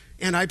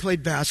 and I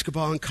played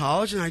basketball in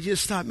college, and I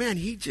just thought, man,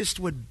 he just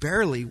would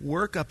barely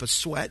work up a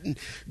sweat and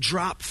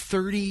drop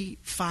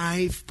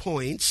 35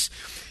 points.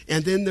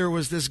 And then there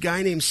was this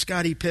guy named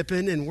Scottie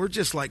Pippen, and we're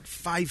just like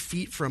 5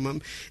 feet from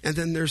him. And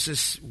then there's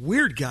this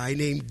weird guy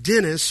named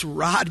Dennis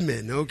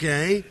Rodman,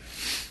 okay?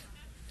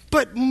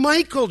 But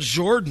Michael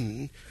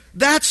Jordan,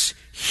 that's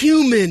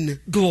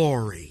human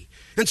glory.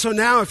 And so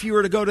now if you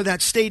were to go to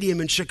that stadium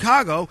in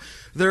Chicago,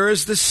 there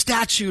is the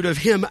statue of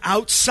him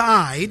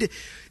outside.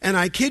 And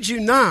I kid you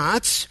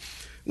not,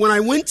 when I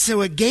went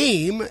to a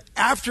game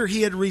after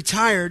he had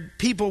retired,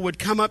 people would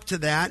come up to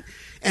that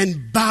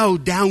and bow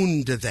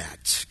down to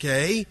that,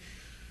 okay?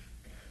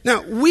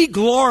 Now, we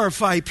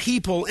glorify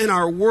people in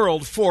our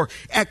world for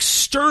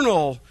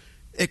external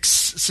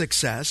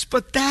success,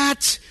 but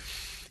that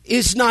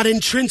is not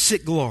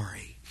intrinsic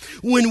glory.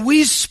 When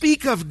we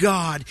speak of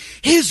God,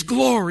 his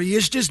glory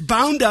is just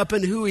bound up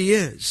in who he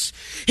is.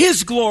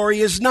 His glory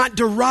is not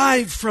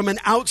derived from an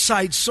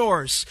outside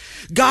source.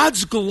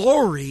 God's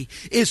glory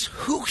is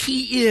who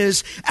he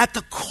is at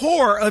the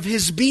core of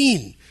his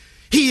being.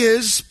 He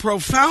is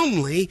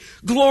profoundly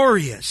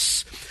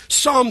glorious.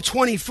 Psalm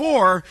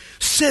 24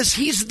 says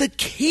he's the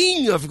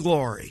King of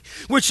glory,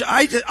 which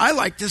I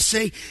like to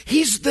say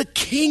he's the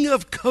King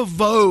of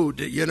kavod,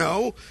 you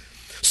know.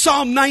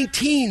 Psalm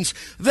 19's,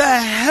 the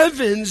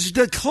heavens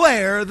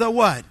declare the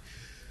what?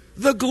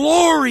 The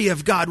glory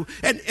of God.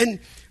 And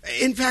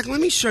in fact, let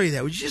me show you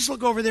that. Would you just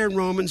look over there in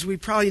Romans? We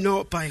probably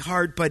know it by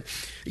heart, but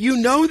you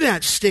know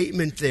that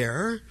statement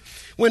there.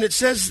 When it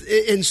says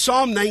in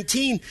Psalm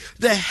 19,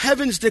 the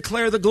heavens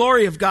declare the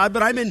glory of God,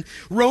 but I'm in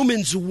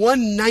Romans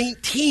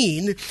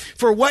 1:19,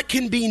 for what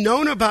can be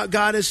known about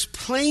God is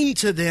plain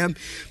to them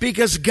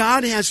because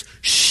God has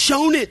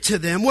shown it to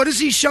them. What has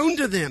he shown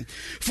to them?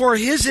 For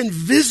his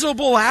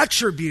invisible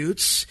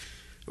attributes,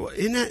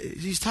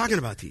 he's talking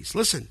about these.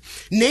 Listen,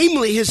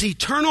 namely his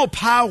eternal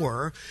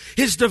power,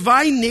 his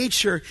divine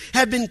nature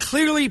have been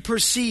clearly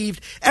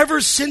perceived ever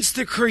since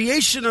the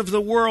creation of the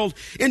world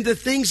in the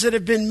things that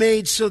have been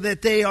made so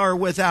that they are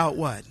without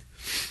what?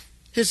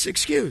 His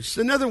excuse.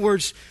 In other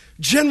words,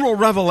 general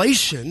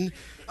revelation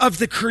of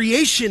the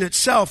creation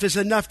itself is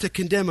enough to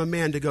condemn a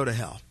man to go to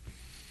hell.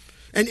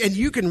 And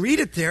you can read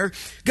it there.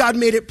 God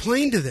made it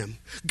plain to them.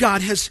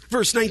 God has,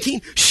 verse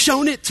 19,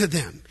 shown it to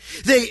them.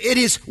 It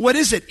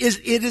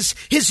is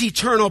his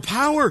eternal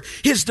power,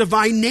 his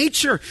divine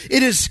nature.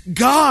 It is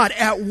God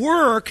at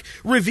work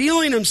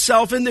revealing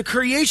himself in the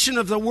creation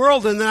of the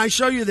world. And then I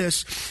show you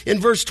this in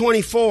verse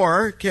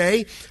 24,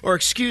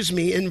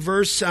 in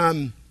verse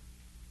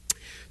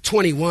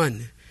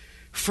 21.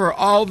 For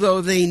although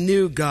they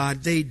knew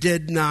God, they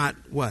did not,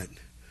 what?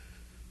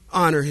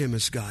 Honor him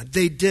as God.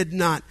 They did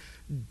not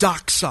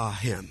doxa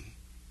him.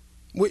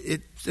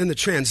 In the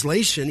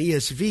translation,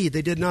 ESV,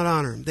 they did not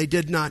honor him. They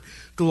did not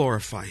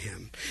glorify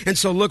him. And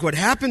so look what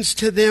happens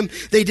to them.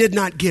 They did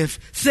not give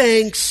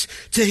thanks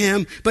to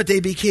him, but they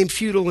became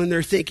futile in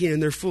their thinking,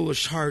 and their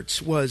foolish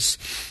hearts was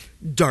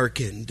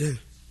darkened.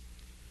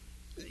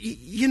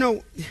 You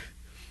know,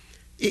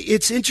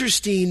 it's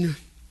interesting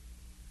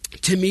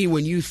to me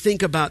when you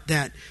think about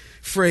that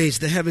phrase,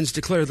 the heavens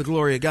declare the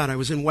glory of God. I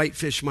was in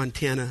Whitefish,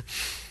 Montana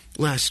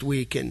last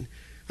week, and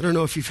I don't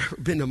know if you've ever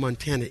been to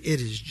Montana.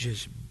 It is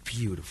just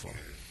beautiful.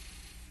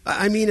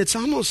 I mean, it's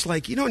almost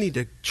like you don't need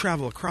to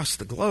travel across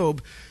the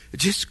globe.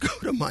 Just go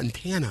to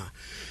Montana.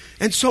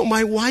 And so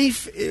my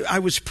wife, I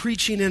was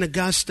preaching in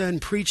Augusta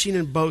and preaching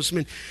in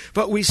Bozeman,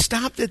 but we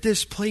stopped at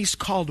this place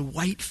called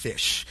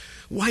Whitefish,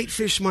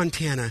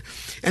 Montana.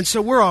 And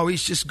so we're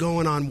always just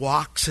going on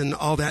walks and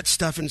all that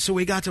stuff. And so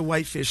we got to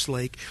Whitefish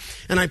Lake,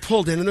 and I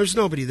pulled in, and there's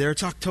nobody there.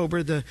 It's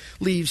October. The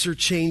leaves are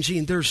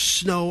changing. There's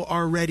snow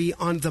already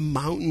on the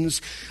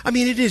mountains. I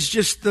mean, it is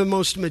just the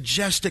most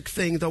majestic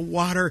thing. The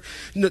water,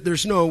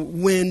 there's no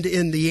wind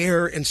in the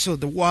air, and so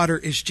the water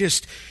is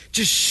just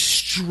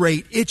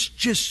straight. It's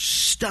just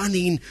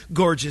stunning,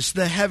 gorgeous.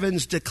 The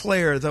heavens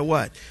declare the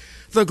what?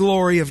 The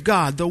glory of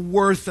God, the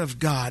worth of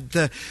God,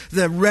 the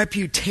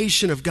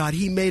reputation of God.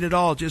 He made it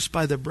all just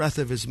by the breath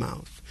of his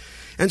mouth.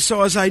 And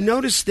so as I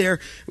noticed there,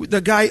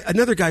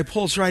 another guy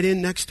pulls right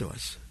in next to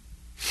us.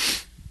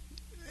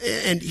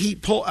 And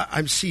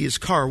I see his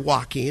car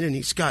walking, and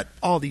he's got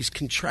all these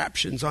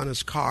contraptions on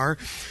his car.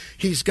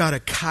 He's got a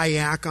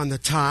kayak on the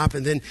top,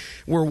 and then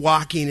we're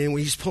walking, and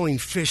he's pulling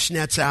fish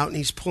nets out, and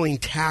he's pulling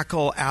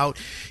tackle out.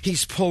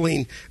 He's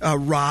pulling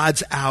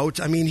rods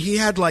out. I mean, he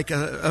had like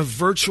a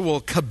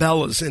virtual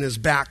Cabela's in his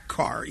back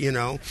car, you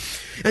know.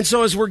 And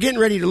so as we're getting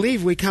ready to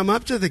leave, we come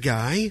up to the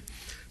guy,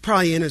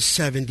 probably in his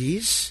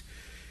 70s,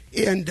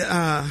 and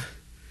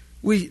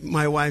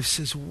my wife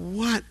says,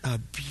 "What a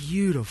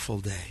beautiful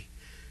day."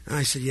 And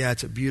I said, "Yeah,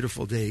 it's a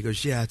beautiful day." He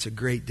goes, "Yeah, it's a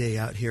great day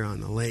out here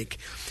on the lake."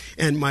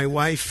 And my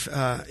wife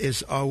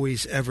is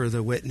always ever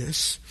the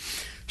witness.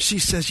 She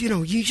says,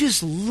 "You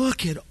just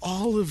look at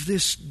all of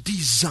this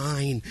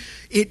design.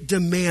 It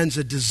demands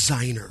a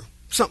designer."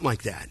 Something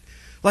like that.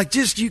 Like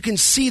just you can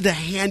see the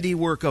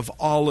handiwork of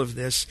all of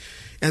this.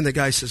 And the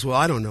guy says, "Well,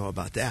 I don't know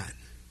about that."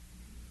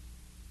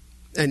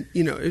 And,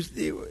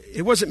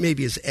 it wasn't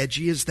maybe as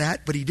edgy as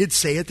that, but he did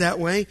say it that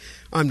way.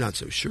 I'm not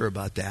so sure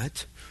about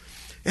that.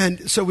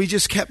 And so we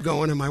just kept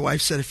going, and my wife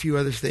said a few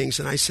other things,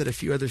 and I said a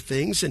few other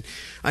things, and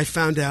I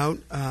found out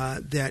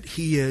that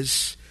he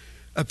is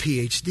a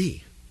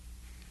PhD.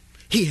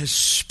 He has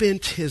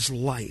spent his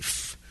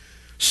life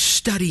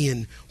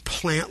studying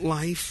plant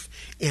life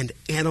and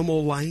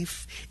animal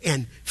life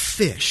and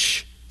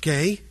fish,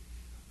 okay?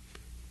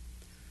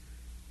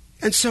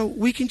 And so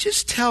we can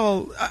just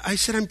tell, I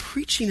said, "I'm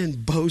preaching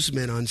in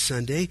Bozeman on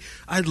Sunday.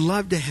 I'd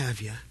love to have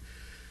you."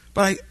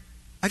 But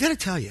I got to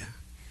tell you,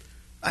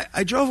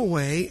 I drove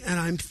away, and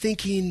I'm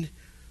thinking,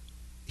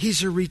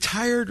 he's a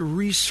retired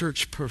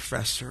research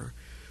professor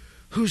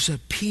who's a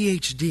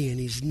PhD, and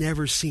he's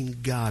never seen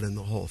God in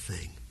the whole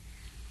thing.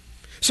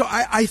 So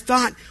I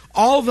thought,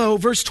 although,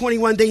 verse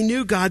 21, they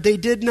knew God, they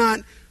did not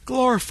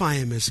glorify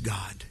him as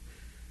God.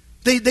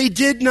 They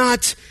did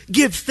not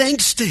give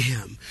thanks to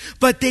him,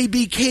 but they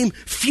became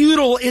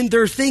futile in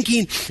their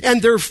thinking,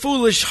 and their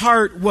foolish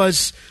heart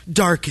was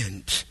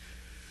darkened.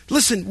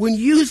 Listen, when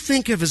you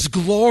think of his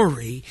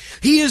glory,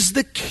 he is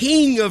the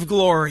King of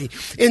glory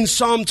in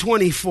Psalm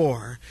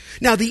 24.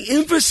 Now, the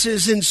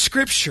emphasis in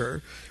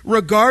Scripture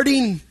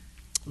regarding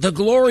the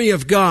glory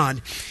of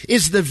God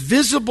is the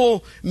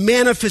visible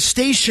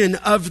manifestation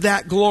of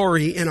that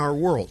glory in our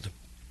world.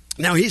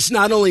 Now, he's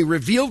not only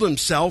revealed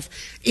himself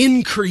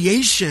in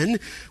creation,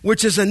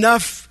 which is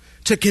enough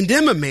to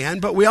condemn a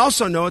man, but we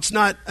also know it's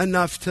not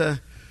enough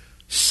to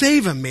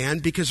save a man,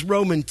 because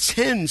Romans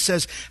 10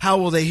 says, how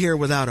will they hear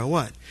without a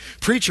what?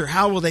 Preacher.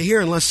 How will they hear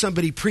unless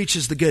somebody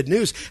preaches the good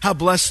news? How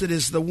blessed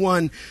is the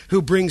one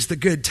who brings the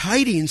good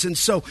tidings. And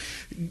so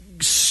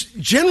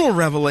general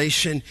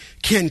revelation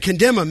can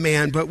condemn a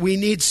man, but we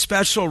need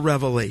special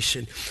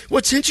revelation.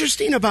 What's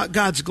interesting about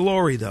God's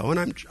glory, though,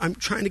 and I'm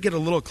trying to get a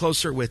little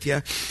closer with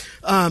you,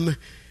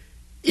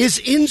 is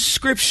in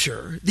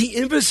Scripture, the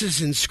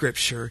emphasis in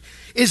Scripture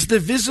is the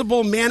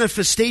visible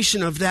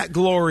manifestation of that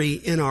glory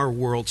in our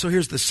world. So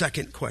here's the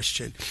second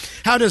question.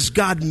 How does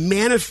God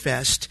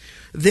manifest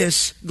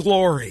this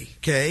glory?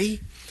 Okay?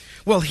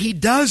 Well, he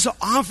does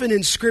often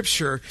in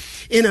Scripture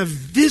in a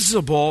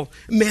visible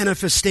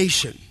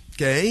manifestation.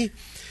 Okay?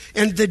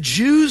 And the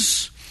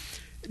Jews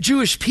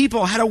Jewish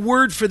people had a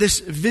word for this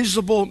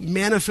visible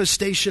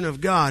manifestation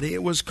of God.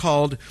 It was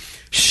called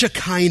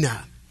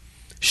Shekinah.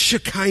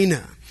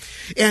 Shekinah.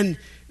 And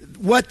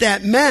what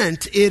that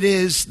meant, it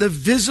is the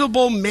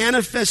visible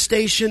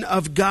manifestation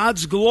of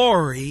God's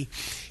glory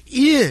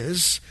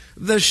is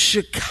the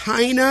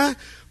Shekinah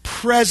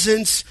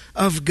presence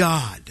of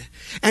God.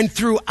 And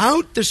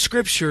throughout the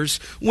scriptures,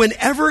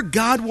 whenever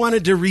God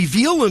wanted to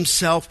reveal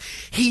himself,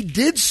 he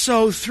did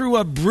so through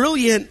a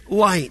brilliant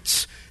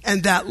light.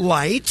 And that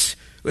light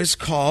was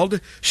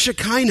called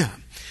Shekinah.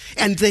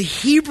 And the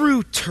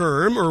Hebrew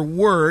term or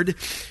word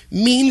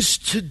means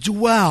to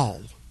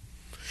dwell.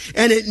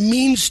 And it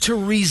means to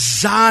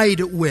reside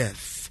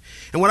with.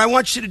 And what I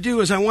want you to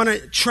do is I want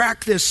to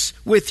track this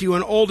with you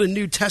in Old and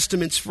New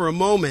Testaments for a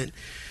moment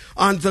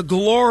on the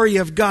glory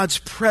of God's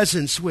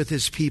presence with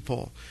his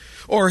people,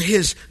 or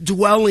his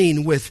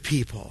dwelling with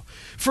people.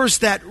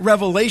 First, that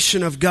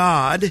revelation of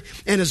God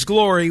and his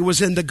glory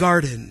was in the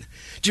garden.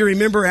 Do you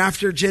remember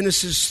after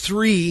Genesis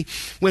 3,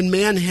 when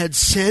man had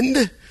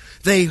sinned,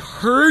 they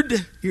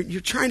heard,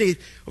 you're trying to,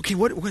 okay,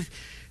 what?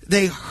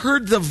 They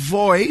heard the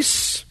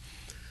voice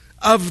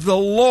of the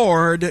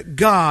Lord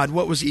God.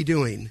 What was he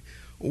doing?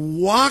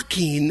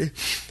 Walking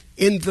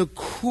in the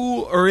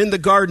cool, or in the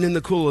garden in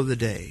the cool of the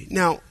day.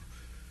 Now,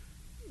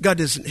 God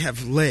doesn't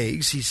have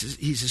legs.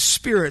 He's a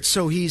spirit,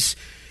 so he's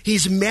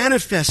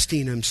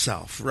manifesting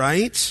himself,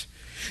 right?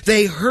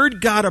 They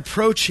heard God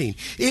approaching.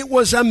 It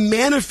was a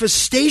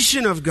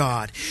manifestation of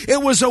God.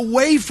 It was a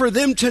way for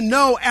them to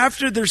know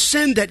after their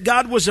sin that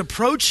God was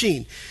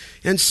approaching.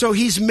 And so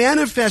he's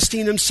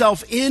manifesting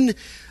himself in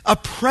a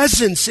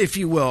presence, if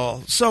you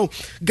will. So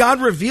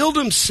God revealed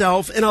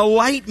himself in a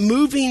light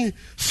moving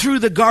through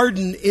the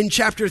garden in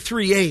chapter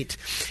 3:8.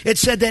 It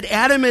said that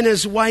Adam and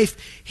his wife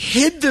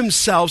hid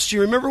themselves. Do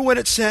you remember what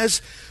it says?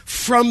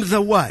 From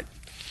the what?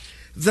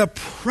 The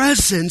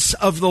presence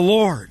of the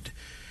Lord.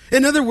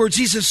 In other words,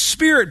 he's a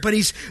spirit, but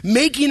he's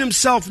making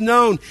himself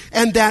known.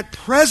 And that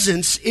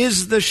presence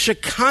is the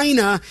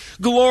Shekinah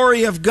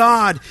glory of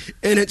God.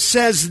 And it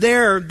says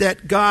there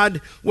that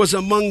God was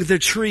among the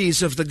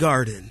trees of the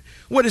garden.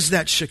 What is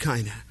that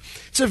Shekinah?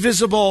 It's a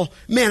visible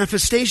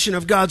manifestation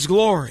of God's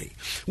glory.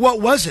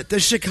 What was it? The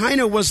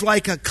Shekinah was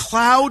like a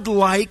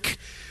cloud-like,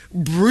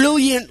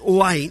 brilliant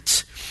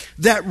light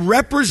that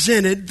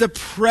represented the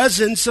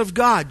presence of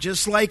God.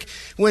 Just like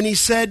when he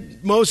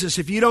said, Moses,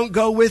 if you don't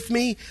go with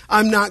me,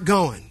 I'm not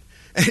going.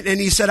 And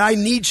he said, I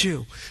need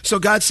you. So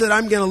God said,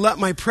 I'm going to let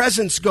my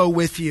presence go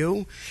with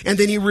you. And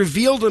then he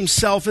revealed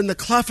himself in the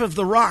cleft of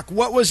the rock.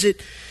 What was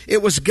it?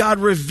 It was God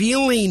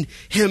revealing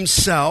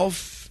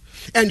himself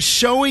and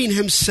showing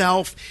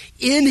himself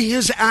in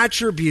his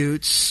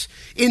attributes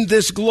in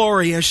this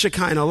glory as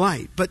Shekinah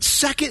light. But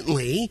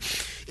secondly,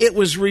 it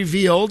was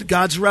revealed,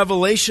 God's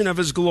revelation of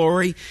his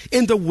glory,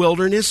 in the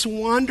wilderness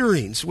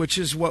wanderings, which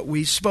is what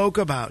we spoke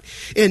about.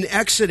 In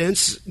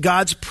Exodus,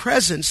 God's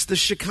presence, the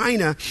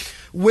Shekinah,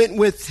 went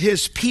with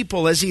his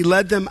people as he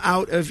led them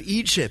out of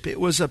Egypt. It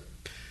was a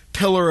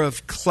pillar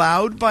of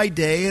cloud by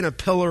day and a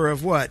pillar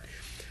of what?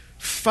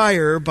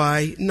 Fire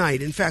by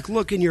night. In fact,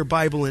 look in your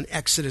Bible in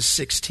Exodus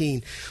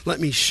 16. Let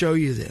me show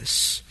you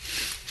this.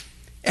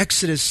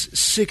 Exodus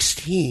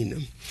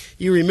 16.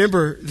 You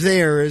remember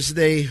there as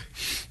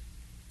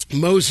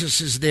Moses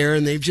is there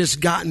and they've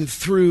just gotten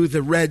through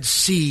the Red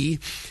Sea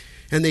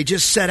and they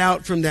just set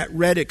out from that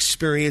red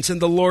experience,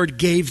 and the Lord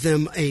gave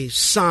them a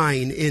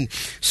sign in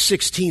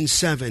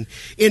 16:7.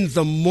 In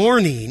the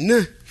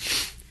morning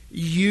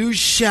you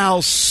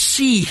shall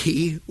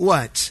see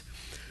what?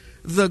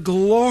 The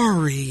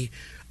glory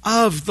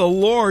of the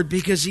Lord,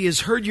 because he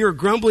has heard your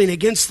grumbling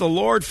against the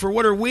Lord. For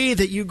what are we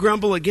that you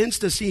grumble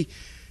against us? He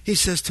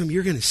says to him,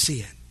 you're going to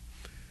see it.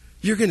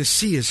 You're going to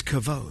see his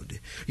kavod.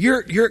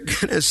 You're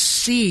going to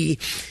see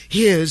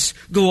his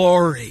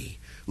glory.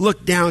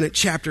 Look down at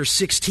chapter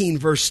 16,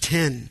 verse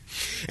 10.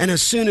 And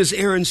as soon as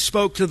Aaron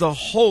spoke to the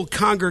whole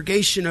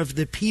congregation of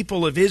the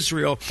people of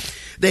Israel,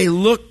 they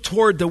looked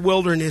toward the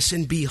wilderness,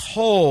 and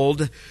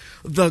behold,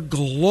 the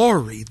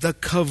glory, the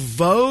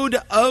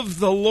kavod of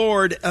the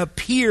Lord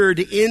appeared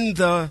in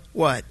the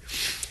what?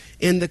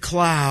 In the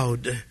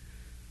cloud.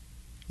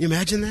 You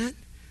imagine that?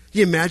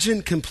 You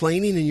imagine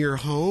complaining in your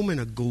home and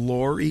a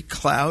glory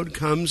cloud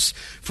comes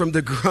from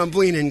the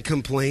grumbling and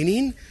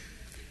complaining?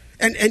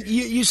 And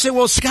you say,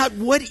 well, Scott,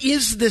 what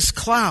is this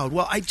cloud?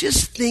 Well, I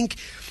just think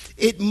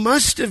it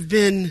must have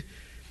been,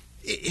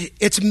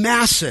 it's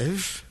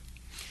massive.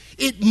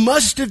 It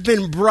must have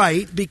been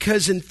bright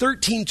because in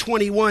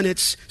 13:21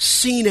 it's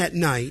seen at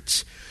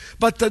night.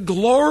 But the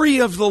glory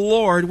of the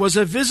Lord was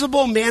a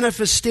visible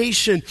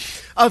manifestation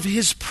of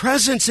his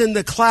presence in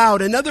the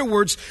cloud. In other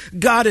words,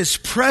 God is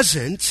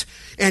present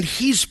and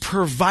he's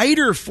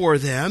provider for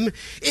them.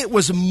 It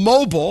was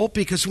mobile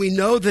because we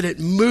know that it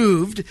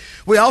moved.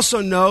 We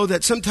also know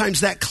that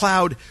sometimes that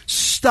cloud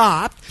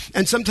stopped,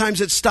 and sometimes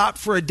it stopped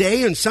for a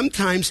day, and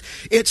sometimes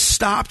it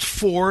stopped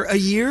for a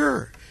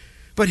year.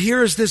 But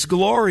here is this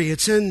glory.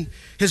 It's in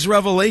his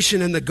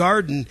revelation in the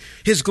garden.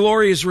 His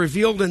glory is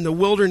revealed in the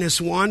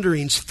wilderness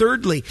wanderings.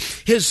 Thirdly,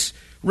 his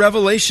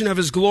revelation of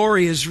his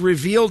glory is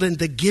revealed in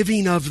the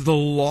giving of the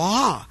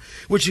law,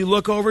 which you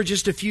look over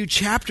just a few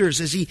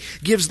chapters as he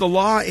gives the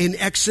law in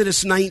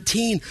Exodus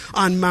 19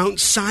 on Mount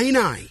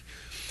Sinai.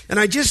 And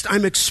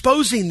I'm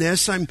exposing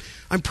this. I'm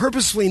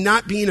purposefully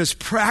not being as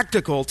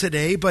practical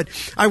today, but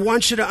I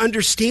want you to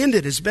understand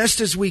it as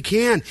best as we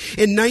can.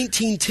 In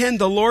 19:10,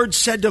 the Lord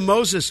said to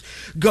Moses,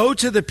 "Go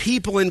to the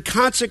people and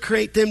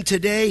consecrate them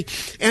today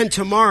and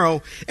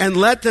tomorrow, and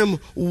let them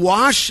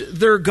wash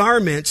their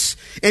garments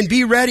and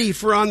be ready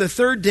for on that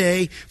third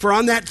day,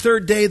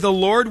 the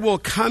Lord will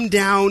come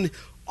down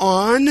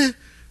on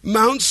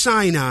Mount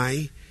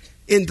Sinai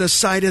in the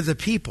sight of the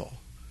people."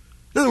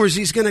 In other words,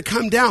 he's going to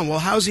come down. Well,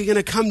 how's he going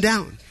to come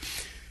down?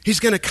 He's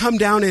going to come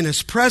down in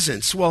his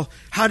presence. Well,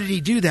 how did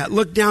he do that?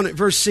 Look down at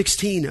verse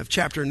 16 of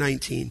chapter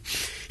 19.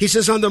 He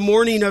says, "On the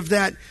morning of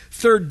that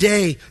third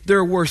day,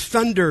 there were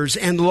thunders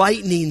and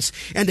lightnings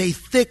and a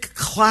thick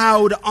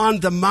cloud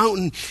on the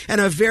mountain and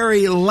a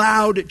very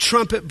loud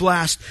trumpet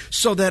blast,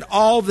 so that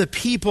all the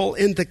people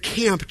in the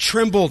camp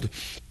trembled.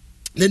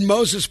 Then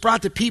Moses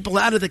brought the people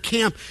out of the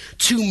camp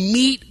to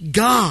meet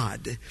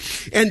God,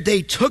 and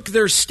they took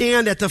their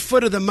stand at the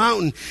foot of the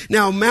mountain.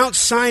 Now Mount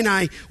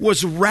Sinai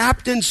was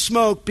wrapped in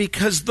smoke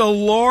because the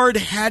Lord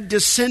had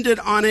descended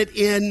on it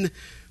in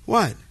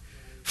what?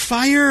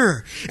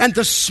 Fire. And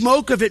the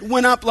smoke of it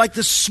went up like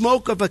the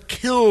smoke of a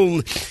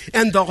kiln,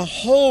 and the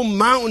whole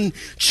mountain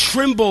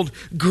trembled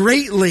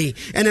greatly.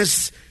 And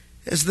as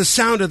the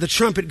sound of the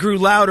trumpet grew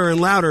louder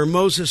and louder,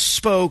 Moses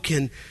spoke,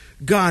 and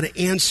God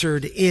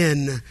answered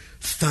in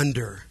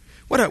thunder."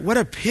 What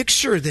a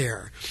picture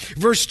there.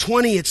 Verse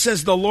 20, it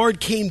says, "The Lord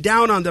came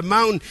down on the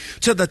mountain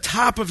to the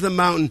top of the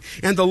mountain,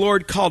 and the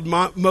Lord called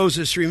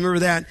Moses," remember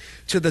that,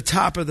 "to the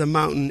top of the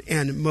mountain,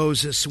 and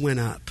Moses went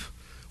up."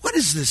 What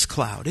is this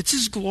cloud? It's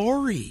his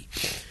glory.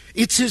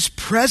 It's his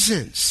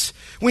presence.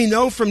 We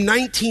know from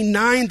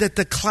 19:9 that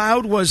the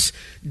cloud was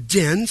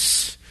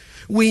dense.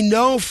 We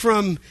know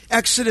from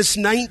Exodus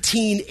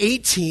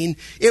 19:18,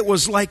 it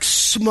was like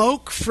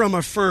smoke from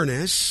a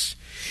furnace.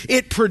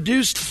 It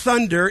produced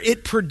thunder.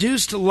 It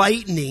produced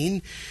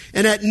lightning.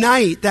 And at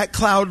night, that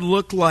cloud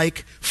looked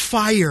like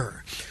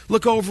fire.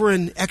 Look over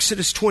in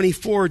Exodus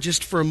 24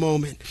 just for a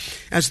moment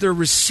as they're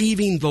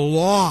receiving the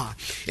law.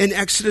 In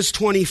Exodus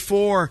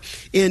 24,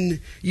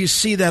 you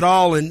see that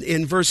all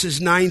in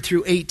verses 9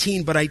 through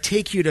 18, but I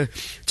take you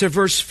to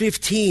verse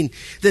 15.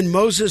 "Then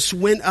Moses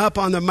went up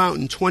on the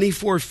mountain,"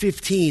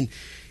 24:15,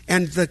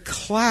 "and the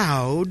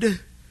cloud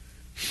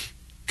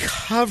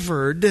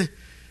covered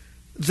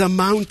the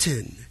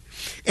mountain."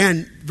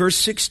 And verse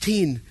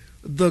 16,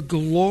 "The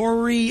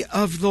glory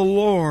of the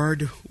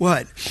Lord,"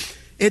 what?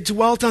 "It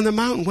dwelt on the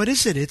mountain." What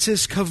is it? It's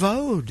his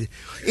kavod.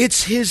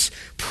 It's his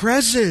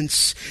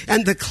presence.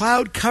 "And the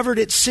cloud covered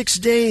it 6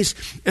 days.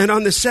 And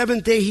on the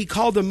seventh day he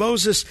called to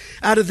Moses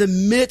out of the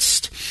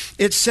midst,"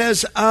 it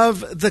says,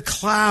 "of the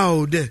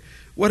cloud."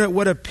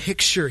 What a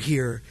picture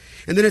here.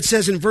 And then it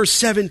says in verse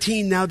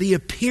 17, "Now the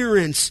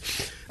appearance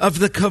of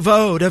the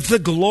kavod, of the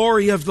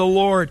glory of the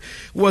Lord,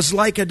 was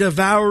like a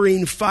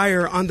devouring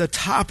fire on the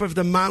top of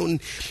the mountain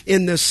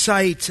in the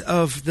sight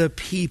of the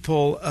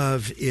people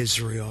of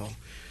Israel."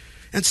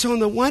 And so on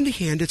the one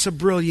hand, it's a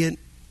brilliant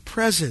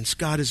presence.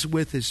 God is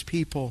with his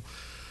people.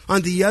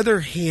 On the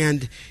other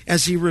hand,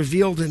 as he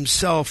revealed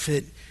himself,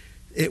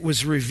 it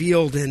was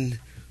revealed in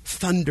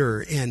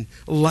thunder and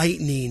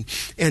lightning,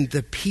 and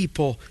the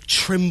people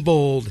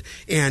trembled,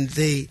 and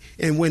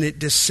when it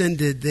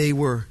descended, they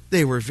were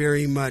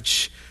very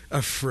much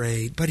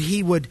afraid. But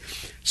he would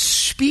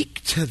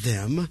speak to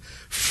them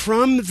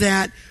from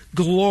that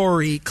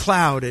glory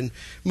cloud, and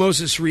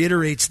Moses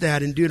reiterates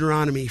that in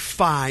Deuteronomy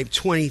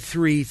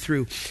 5:23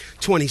 through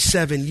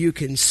 27. You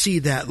can see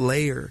that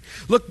layer.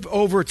 Look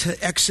over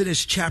to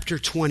Exodus chapter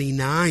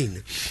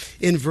 29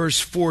 in verse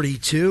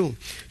 42.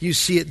 You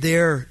see it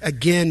there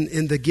again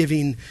in the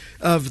giving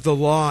of the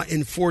law.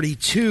 In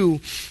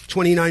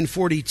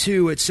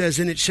 29:42, it says,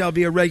 "And it shall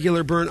be a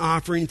regular burnt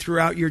offering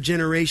throughout your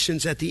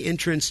generations at the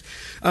entrance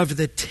of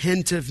the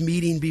tent of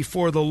meeting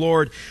before the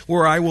Lord,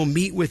 where I will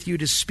meet with you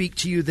to speak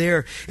to you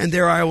there. And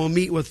there I will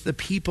meet with the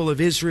people of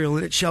Israel,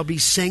 and it shall be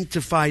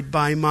sanctified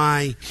by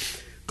my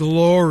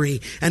glory.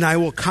 And I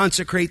will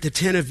consecrate the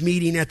tent of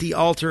meeting at the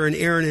altar, and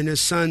Aaron and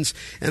his sons,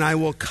 and I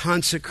will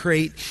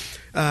consecrate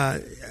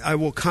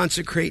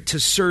to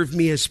serve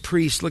me as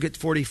priests." Look at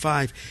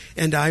 45.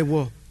 "And I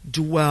will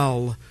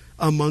dwell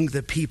among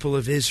the people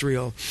of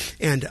Israel,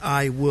 and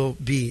I will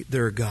be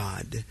their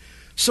God."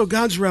 So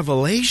God's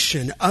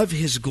revelation of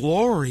his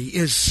glory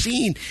is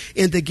seen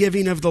in the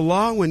giving of the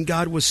law when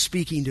God was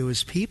speaking to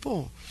his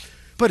people.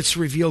 But it's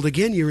revealed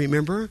again, you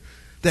remember,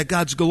 that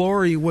God's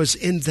glory was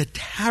in the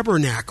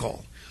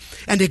tabernacle.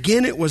 And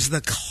again, it was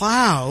the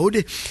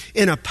cloud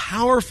in a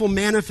powerful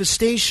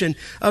manifestation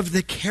of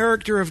the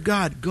character of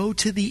God. Go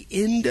to the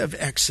end of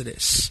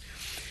Exodus.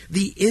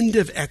 The end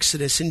of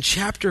Exodus in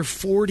chapter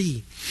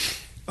 40.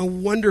 A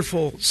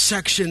wonderful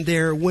section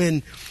there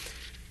when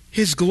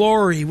his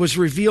glory was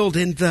revealed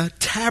in the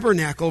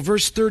tabernacle.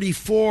 Verse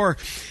 34,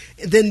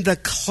 then the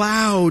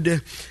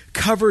cloud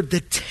covered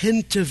the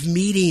tent of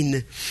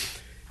meeting,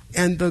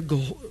 and the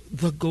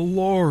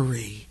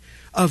glory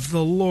of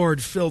the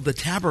Lord filled the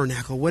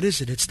tabernacle. What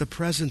is it? It's the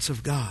presence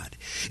of God.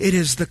 It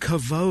is the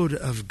kavod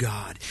of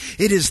God.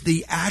 It is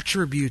the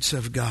attributes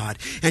of God.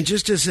 And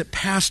just as it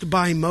passed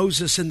by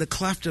Moses in the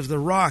cleft of the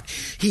rock,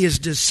 he is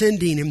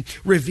descending and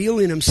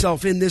revealing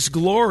himself in this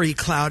glory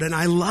cloud. And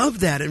I love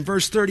that. In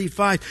verse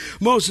 35,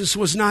 Moses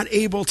was not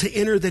able to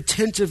enter the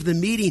tent of the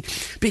meeting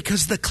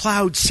because the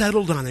cloud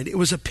settled on it. It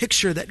was a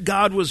picture that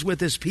God was with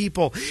his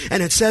people.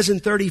 And it says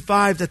in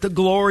 35 that the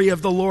glory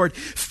of the Lord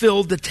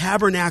filled the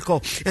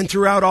tabernacle. And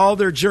throughout all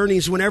their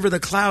journeys, whenever the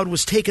cloud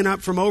was taken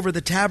up from over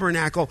the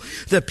tabernacle,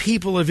 the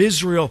people of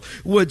Israel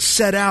would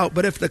set out.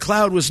 But if the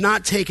cloud was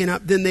not taken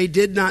up, then they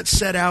did not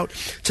set out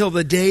till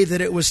the day that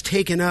it was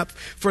taken up.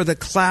 For the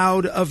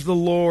cloud of the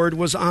Lord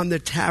was on the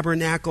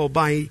tabernacle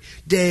by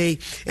day,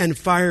 and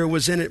fire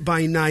was in it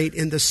by night,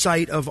 in the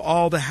sight of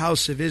all the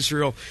house of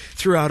Israel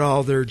throughout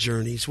all their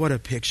journeys. What a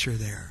picture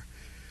there.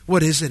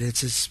 What is it?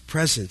 It's his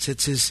presence.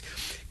 It's his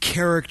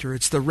character.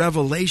 It's the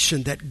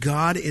revelation that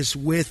God is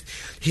with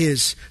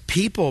his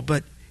people.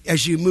 But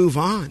as you move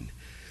on,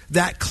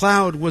 that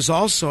cloud was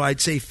also,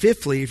 I'd say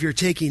fifthly, if you're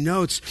taking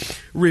notes,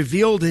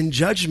 revealed in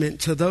judgment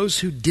to those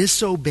who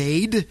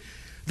disobeyed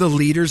the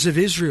leaders of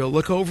Israel.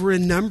 Look over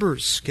in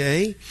Numbers,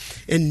 okay?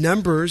 In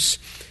Numbers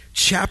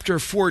chapter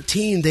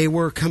 14, they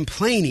were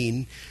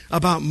complaining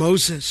about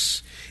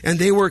Moses. And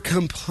they were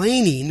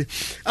complaining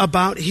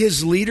about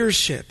his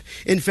leadership.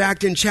 In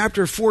fact, in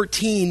chapter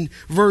 14,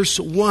 verse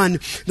 1,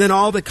 then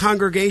all the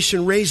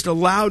congregation raised a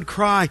loud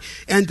cry,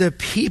 and the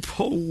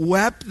people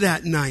wept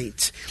that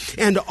night.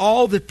 And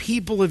all the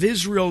people of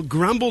Israel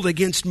grumbled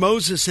against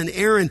Moses and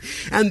Aaron,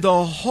 and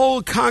the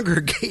whole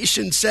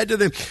congregation said to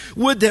them,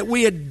 would that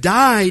we had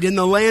died in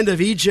the land of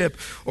Egypt,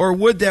 or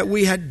would that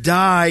we had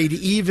died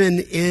even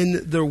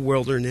in the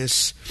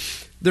wilderness.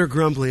 They're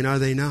grumbling, are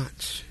they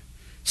not?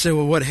 So,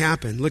 well, what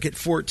happened? Look at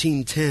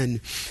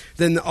 14:10.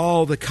 Then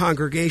all the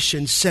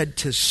congregation said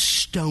to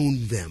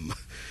stone them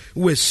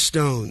with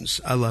stones.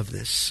 I love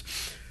this.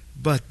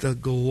 But the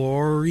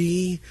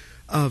glory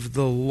of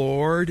the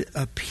Lord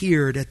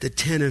appeared at the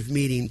tent of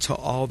meeting to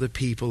all the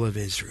people of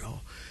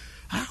Israel.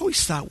 I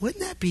always thought,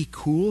 wouldn't that be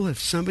cool if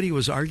somebody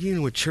was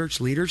arguing with church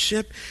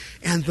leadership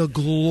and the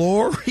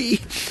glory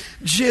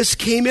just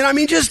came in? I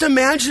mean, just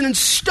imagine and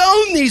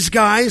stone these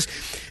guys,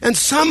 and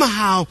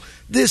somehow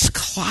this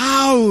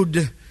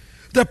cloud,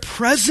 the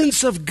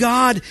presence of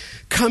God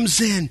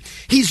comes in.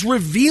 He's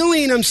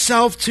revealing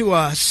himself to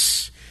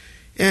us.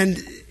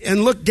 And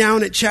look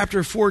down at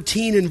chapter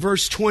 14 and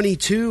verse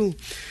 22.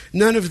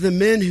 None of the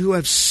men who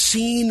have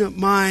seen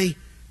my,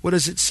 what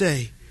does it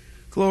say?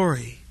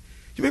 Glory.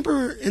 You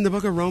remember in the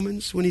book of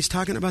Romans when he's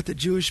talking about the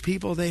Jewish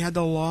people? They had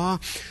the law,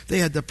 they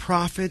had the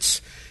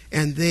prophets,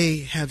 and they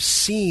have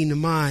seen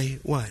my,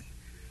 what?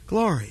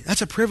 Glory.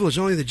 That's a privilege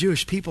only the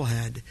Jewish people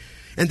had.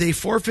 And they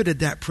forfeited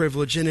that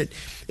privilege, and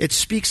it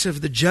speaks of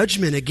the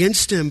judgment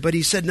against him. But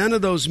he said, none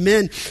of those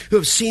men who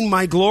have seen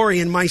my glory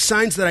and my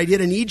signs that I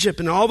did in Egypt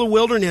and all the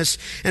wilderness,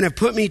 and have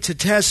put me to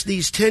test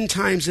these 10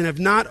 times and have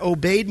not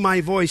obeyed my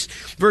voice.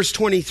 Verse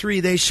 23,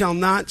 they shall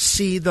not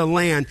see the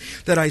land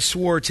that I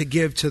swore to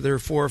give to their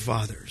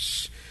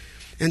forefathers.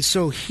 And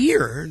so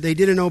here, they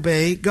didn't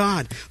obey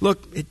God.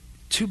 Look,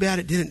 too bad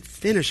it didn't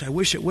finish. I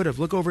wish it would have.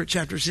 Look over at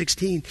chapter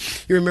 16.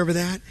 You remember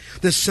that?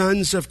 The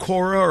sons of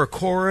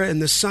Korah,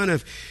 and the son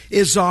of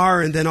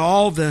Izhar, and then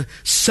all the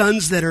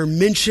sons that are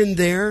mentioned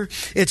there.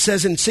 It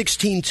says in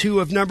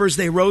 16:2 of Numbers,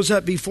 they rose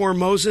up before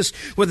Moses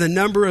with a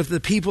number of the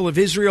people of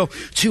Israel,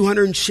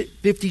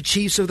 250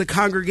 chiefs of the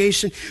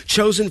congregation,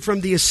 chosen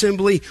from the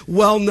assembly,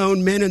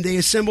 well-known men, and they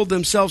assembled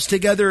themselves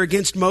together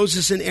against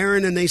Moses and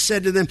Aaron, and they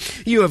said to them,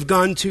 you have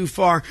gone too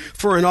far,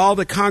 for all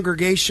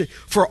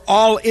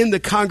in the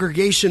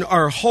congregation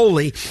are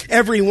holy,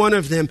 every one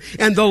of them,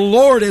 and the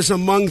Lord is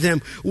among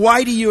them.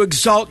 Why do you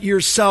exalt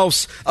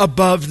yourselves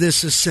above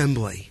this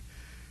assembly?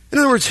 In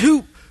other words,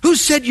 who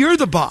said you're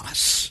the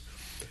boss?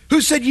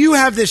 Who said you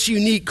have this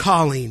unique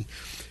calling?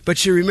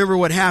 But you remember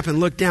what happened.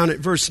 Look down at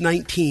verse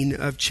 19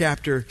 of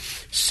chapter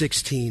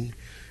 16.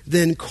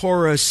 Then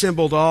Korah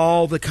assembled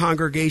all the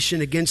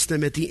congregation against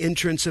them at the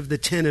entrance of the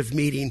tent of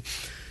meeting,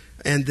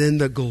 and then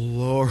the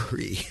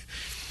glory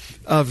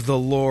of the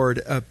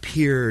Lord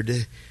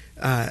appeared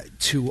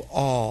to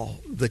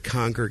all the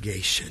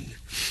congregation.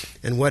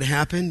 And what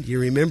happened? You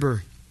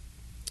remember,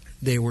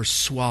 they were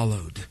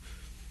swallowed.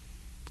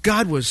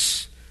 God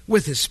was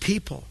with his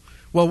people.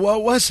 Well,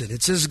 what was it?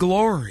 It's his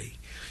glory.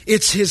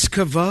 It's his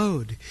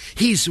kavod.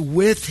 He's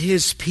with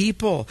his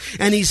people,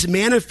 and he's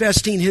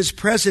manifesting his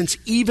presence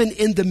even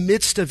in the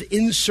midst of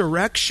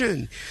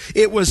insurrection.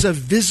 It was a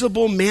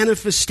visible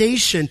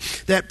manifestation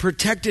that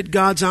protected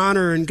God's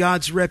honor and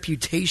God's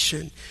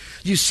reputation.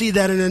 You see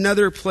that in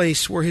another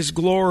place where his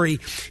glory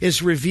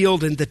is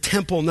revealed in the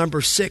temple,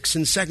 number 6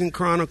 in 2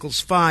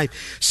 Chronicles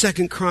 5,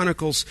 2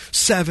 Chronicles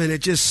 7.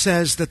 It just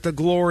says that the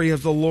glory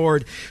of the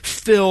Lord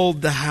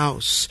filled the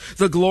house.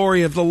 The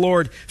glory of the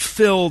Lord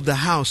filled the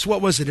house.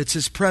 What was it? It's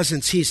his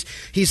presence.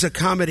 He's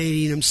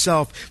accommodating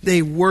himself.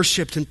 They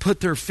worshiped and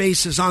put their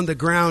faces on the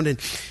ground and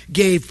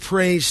gave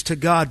praise to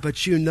God.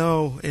 But you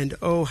know, and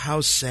oh,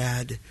 how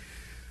sad.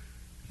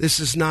 This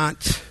is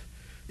not,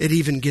 it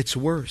even gets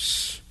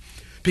worse.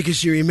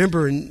 Because you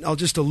remember, and I'll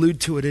just allude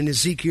to it, in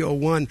Ezekiel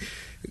 1,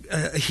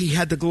 he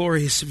had the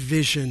glorious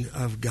vision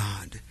of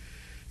God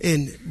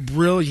in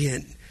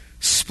brilliant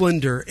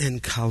splendor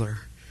and color.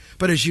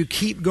 But as you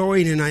keep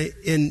going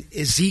in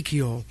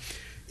Ezekiel,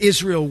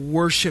 Israel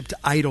worshipped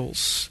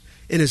idols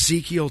in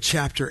Ezekiel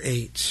chapter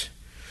 8.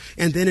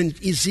 And then in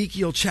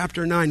Ezekiel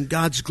chapter 9,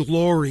 God's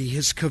glory,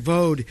 his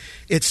kavod,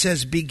 it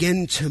says,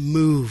 begin to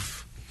move.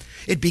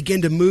 It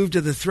began to move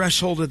to the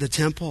threshold of the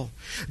temple.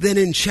 Then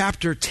in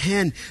chapter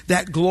 10,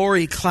 that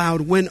glory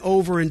cloud went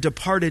over and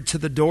departed to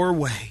the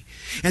doorway.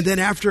 And then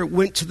after it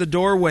went to the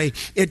doorway,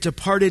 it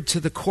departed to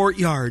the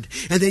courtyard.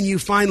 And then you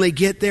finally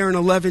get there in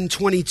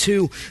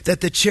 11:22 that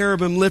the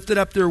cherubim lifted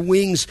up their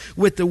wings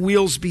with the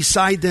wheels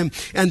beside them,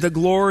 and the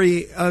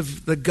glory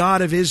of the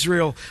God of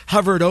Israel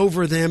hovered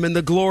over them, and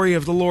the glory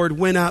of the Lord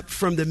went up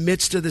from the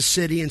midst of the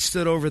city and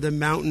stood over the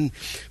mountain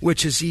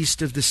which is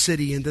east of the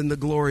city. And then the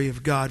glory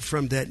of God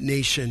from that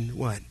nation,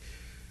 what?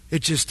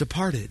 It just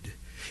departed.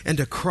 And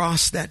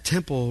across that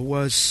temple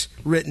was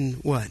written,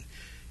 what?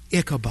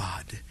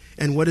 Ichabod.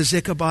 And what does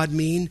Ichabod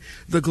mean?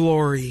 The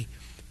glory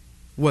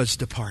was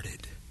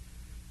departed.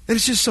 And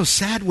it's just so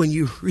sad when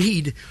you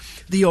read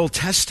the Old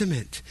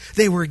Testament.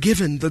 They were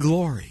given the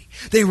glory.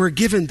 They were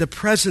given the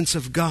presence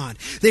of God.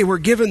 They were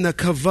given the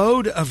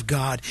kavod of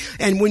God.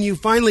 And when you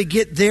finally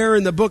get there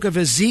in the book of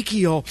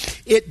Ezekiel,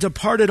 it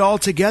departed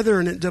altogether,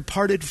 and it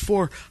departed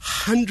for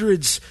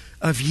hundreds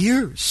of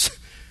years.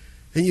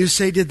 And you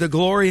say, did the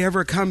glory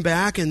ever come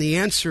back? And the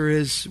answer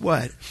is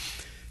what?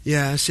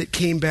 Yes, it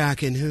came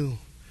back in who?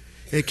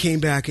 It came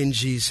back in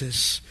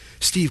Jesus.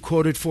 Steve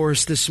quoted for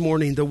us this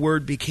morning, the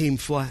Word became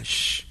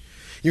flesh.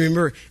 You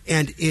remember,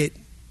 and it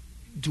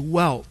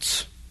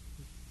dwelt.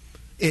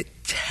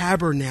 It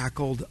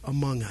tabernacled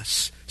among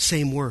us.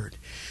 Same word.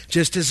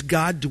 Just as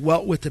God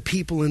dwelt with the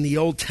people in the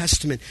Old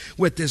Testament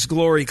with this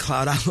glory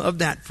cloud. I love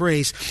that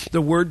phrase. The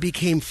Word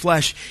became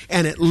flesh,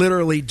 and it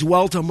literally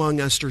dwelt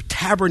among us, or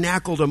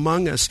tabernacled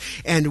among us,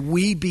 and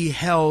we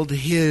beheld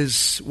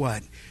his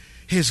what?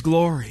 His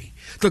glory.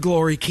 The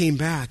glory came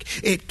back.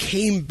 It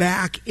came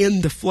back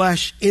in the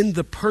flesh, in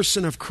the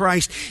person of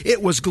Christ.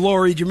 It was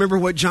glory. Do you remember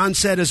what John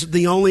said as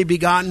the only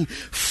begotten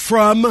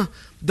from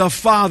the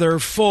Father,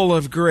 full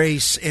of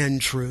grace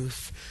and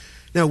truth?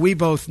 Now, we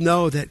both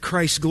know that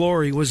Christ's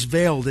glory was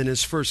veiled in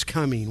his first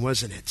coming,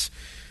 wasn't it?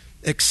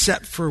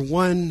 Except for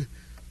one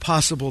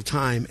possible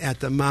time at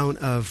the Mount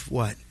of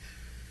what?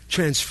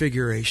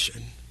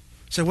 Transfiguration.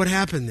 So what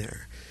happened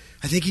there?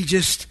 I think he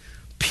just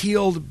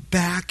peeled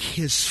back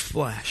his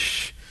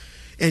flesh.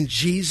 And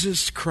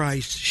Jesus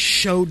Christ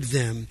showed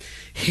them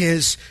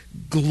his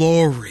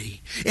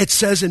glory. It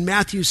says in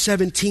Matthew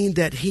 17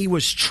 that he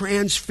was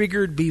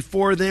transfigured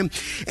before them,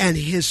 and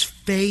his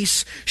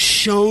face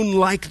shone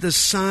like the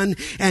sun,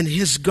 and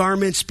his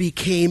garments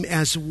became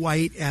as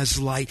white as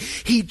light.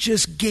 He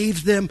just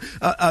gave them,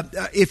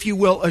 if you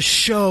will, a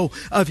show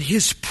of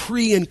his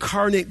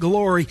pre-incarnate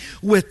glory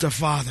with the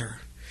Father.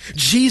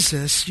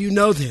 Jesus, you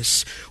know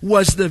this,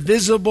 was the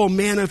visible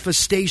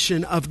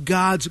manifestation of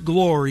God's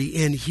glory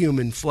in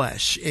human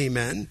flesh.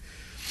 Amen.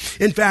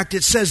 In fact,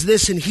 it says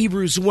this in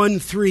Hebrews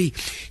 1:3,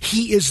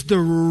 he is the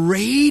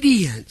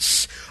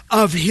radiance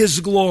of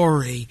his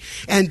glory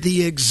and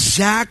the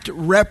exact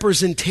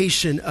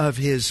representation of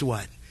his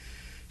what?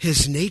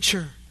 His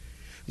nature.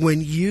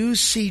 When you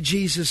see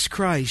Jesus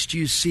Christ,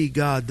 you see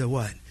God the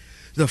what?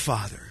 The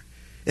Father.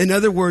 In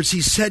other words,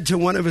 he said to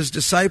one of his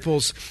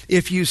disciples,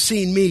 if you've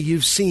seen me,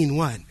 you've seen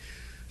what?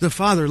 The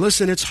Father.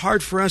 Listen, it's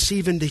hard for us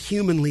even to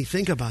humanly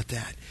think about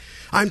that.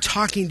 I'm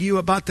talking to you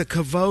about the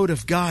kavod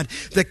of God,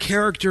 the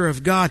character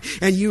of God.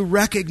 And you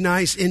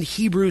recognize in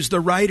Hebrews,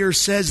 the writer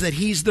says that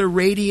he's the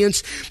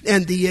radiance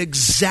and the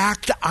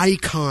exact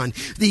icon,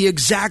 the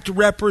exact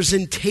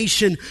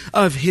representation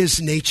of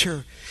his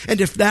nature.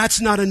 And if that's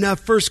not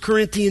enough, 1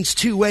 Corinthians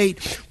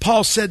 2:8,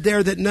 Paul said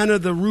there that none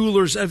of the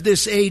rulers of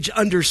this age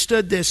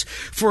understood this,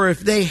 for if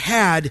they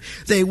had,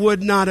 they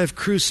would not have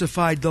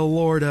crucified the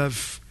Lord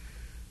of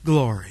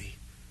glory.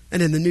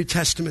 And in the New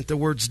Testament, the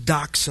word's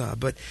doxa,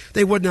 but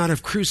they would not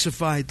have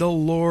crucified the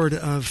Lord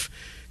of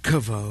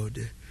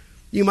kavod.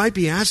 You might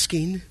be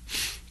asking,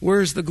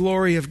 where is the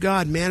glory of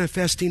God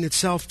manifesting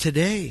itself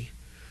today?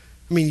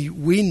 I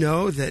mean, we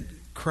know that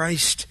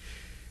Christ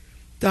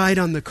died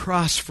on the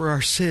cross for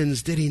our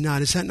sins, did he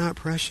not? Is that not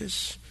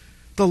precious?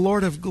 The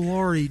Lord of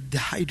glory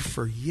died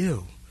for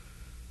you.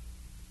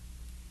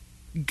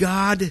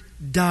 God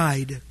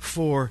died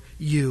for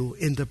you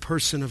in the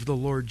person of the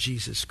Lord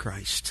Jesus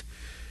Christ.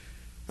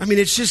 I mean,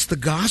 it's just the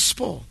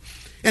gospel.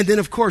 And then,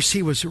 of course,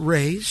 he was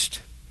raised.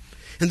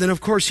 And then,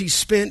 of course, he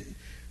spent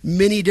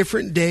many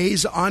different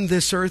days on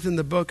this earth in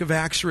the book of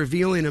Acts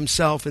revealing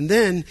himself. And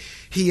then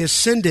he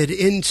ascended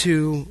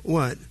into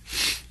what?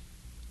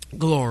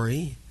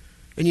 Glory.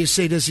 And you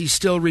say, does he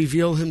still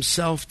reveal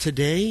himself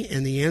today?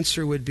 And the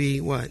answer would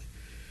be what?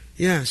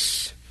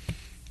 Yes.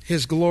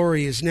 His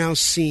glory is now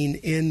seen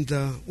in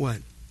the what?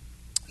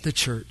 The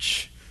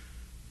church.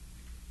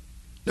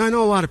 Now, I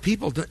know a lot of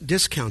people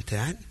discount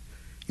that.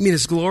 You mean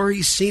his glory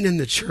is seen in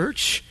the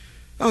church?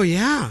 Oh,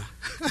 yeah.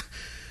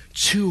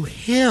 To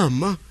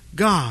him,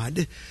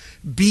 God,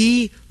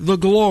 be the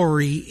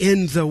glory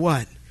in the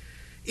what?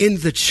 In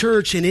the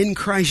church and in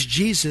Christ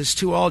Jesus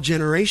to all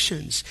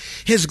generations.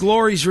 His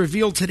glory is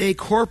revealed today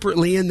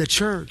corporately in the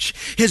church.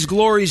 His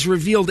glory is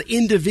revealed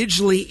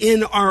individually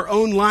in our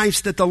own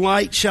lives, that the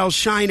light shall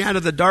shine out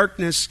of the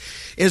darkness,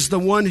 is the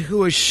one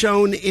who is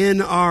shown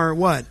in our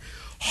what?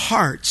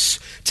 Hearts,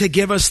 to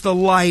give us the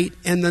light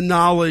and the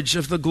knowledge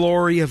of the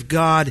glory of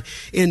God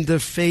in the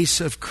face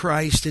of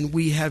Christ. And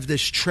we have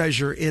this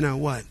treasure in a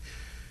what?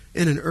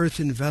 In an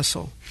earthen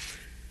vessel.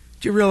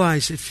 Do you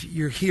realize if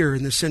you're here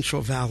in the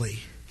Central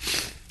Valley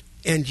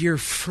and you're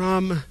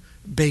from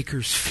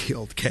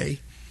Bakersfield, okay?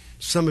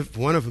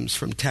 One of them's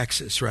from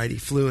Texas, right? He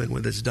flew in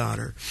with his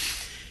daughter.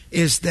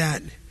 Is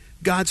that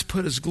God's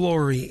put his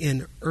glory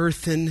in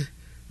earthen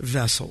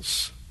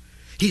vessels.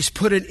 He's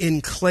put it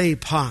in clay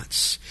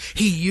pots.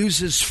 He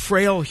uses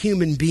frail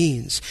human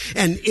beings.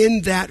 And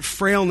in that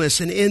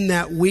frailness and in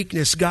that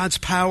weakness, God's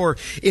power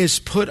is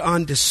put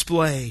on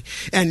display.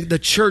 And the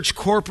church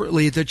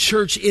corporately, the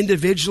church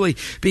individually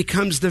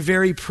becomes the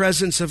very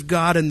presence of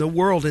God in the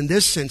world, in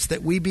this sense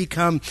that we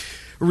become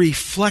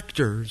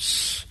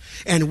reflectors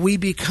and we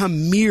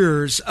become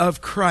mirrors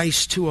of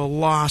Christ to a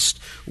lost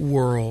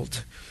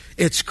world.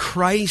 It's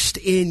Christ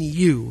in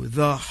you,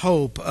 the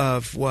hope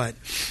of what?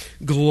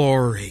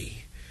 Glory.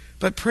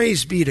 But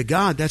praise be to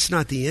God, that's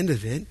not the end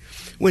of it.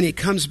 When he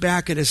comes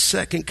back at his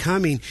second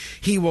coming,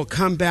 he will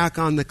come back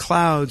on the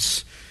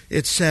clouds,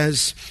 it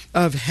says,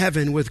 of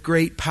heaven with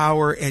great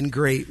power and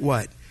great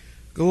what?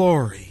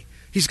 Glory.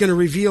 He's going to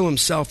reveal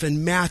himself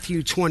in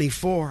Matthew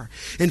 24.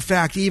 In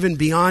fact, even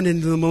beyond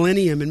into the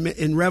millennium,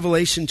 in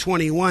Revelation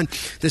 21,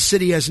 the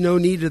city has no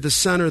need of the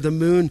sun or the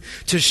moon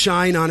to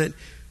shine on it,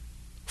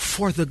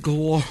 for the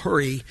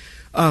glory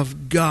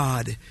of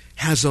God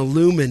has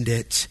illumined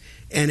it,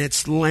 and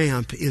its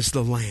lamp is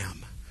the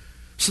Lamb.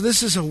 So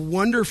this is a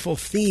wonderful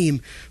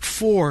theme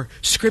for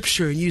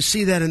Scripture. And you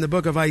see that in the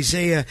book of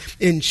Isaiah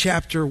in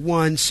chapter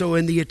 1. So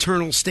in the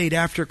eternal state,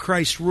 after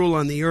Christ's rule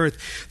on the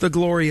earth, the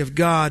glory of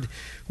God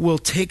will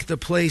take the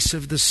place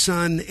of the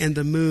sun and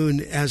the moon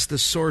as the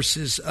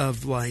sources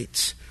of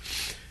light.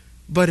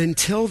 But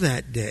until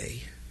that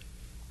day,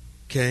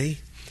 okay,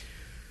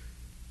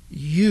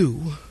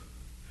 you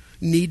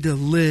need to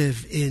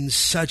live in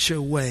such a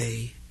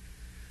way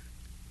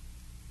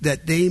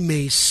that they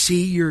may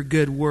see your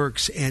good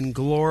works and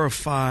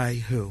glorify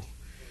who?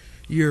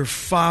 Your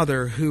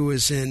Father who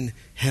is in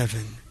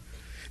heaven.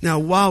 Now,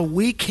 while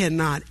we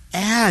cannot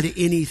add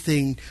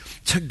anything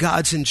to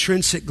God's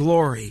intrinsic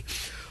glory,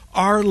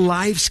 our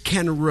lives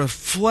can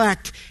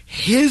reflect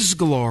His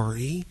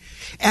glory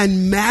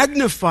and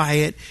magnify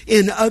it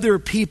in other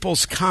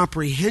people's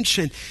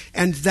comprehension.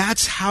 And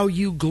that's how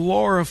you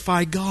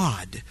glorify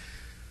God.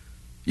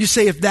 You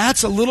say, if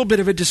that's a little bit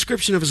of a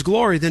description of His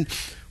glory, then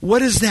what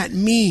does that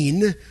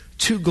mean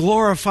to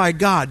glorify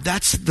God?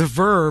 That's the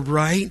verb,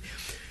 right?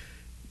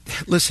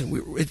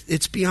 Listen,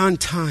 it's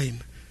beyond time,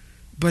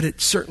 but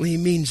it certainly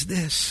means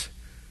this: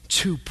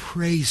 to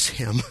praise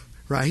Him,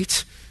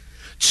 right?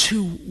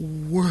 To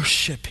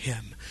worship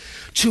Him.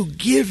 To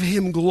give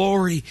Him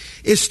glory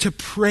is to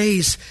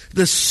praise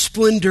the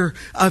splendor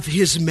of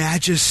His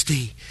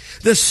majesty,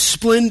 the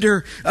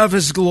splendor of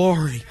His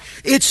glory.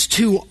 It's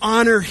to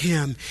honor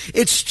Him.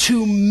 It's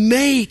to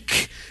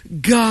make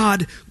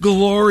God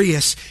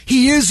glorious.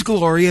 He is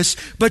glorious,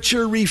 but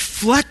you're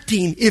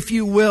reflecting, if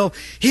you will,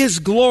 His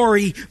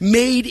glory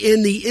made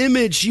in the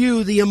image,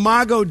 you, the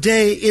Imago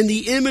Dei, in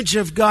the image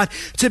of God,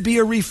 to be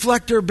a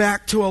reflector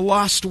back to a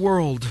lost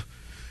world.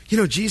 You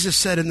know, Jesus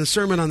said in the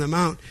Sermon on the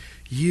Mount,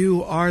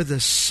 you are the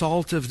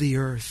salt of the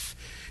earth.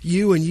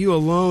 You and you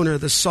alone are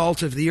the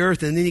salt of the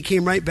earth. And then He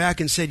came right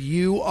back and said,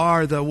 you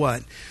are the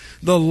what?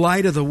 The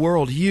light of the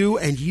world. You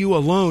and you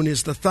alone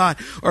is the thought,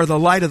 or the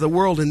light of the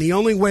world. And the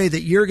only way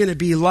that you're going to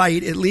be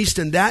light, at least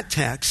in that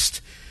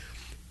text,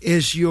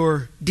 is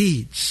your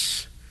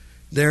deeds.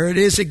 There it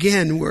is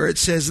again, where it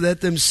says,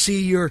 let them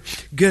see your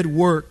good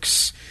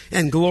works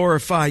and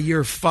glorify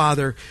your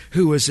Father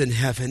who is in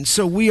heaven.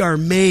 So we are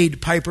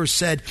made, Piper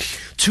said,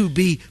 to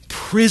be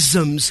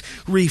prisms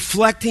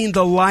reflecting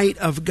the light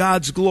of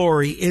God's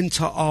glory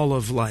into all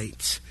of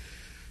light.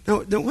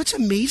 Now, what's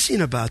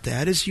amazing about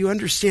that is you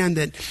understand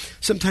that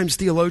sometimes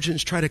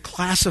theologians try to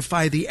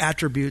classify the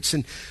attributes,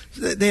 and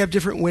they have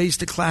different ways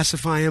to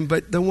classify them,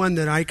 but the one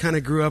that I kind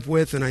of grew up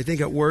with, and I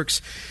think it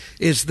works,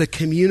 is the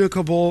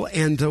communicable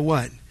and the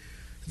what?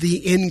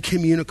 The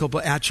incommunicable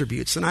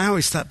attributes. And I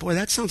always thought, boy,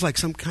 that sounds like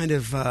some kind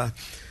of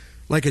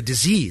like a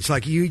disease,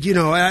 like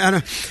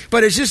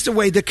but it's just a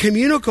way. The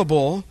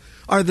communicable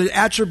are the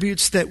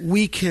attributes that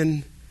we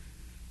can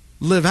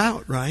live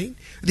out, right?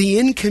 The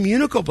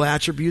incommunicable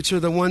attributes are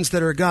the ones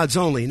that are God's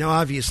only. Now,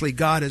 obviously,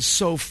 God is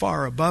so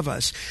far above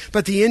us,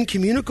 but the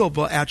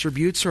incommunicable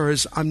attributes are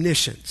his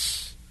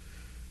omniscience.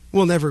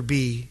 We'll never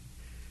be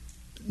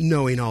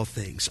knowing all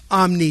things.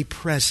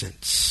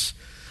 Omnipresence,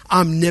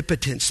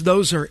 omnipotence,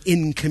 those are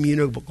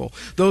incommunicable.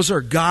 Those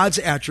are God's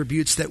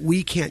attributes that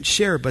we can't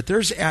share, but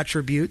there's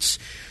attributes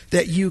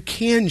that you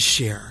can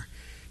share.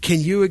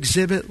 Can you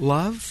exhibit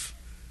love?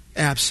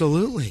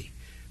 Absolutely.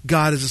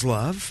 God is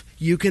love.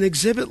 You can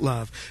exhibit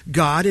love.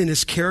 God in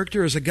his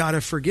character is a God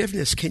of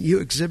forgiveness. Can you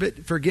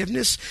exhibit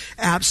forgiveness?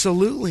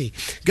 Absolutely.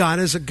 God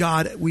is a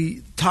God,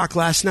 we talked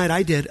last night,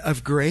 I did,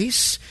 of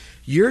grace.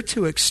 You're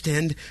to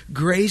extend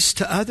grace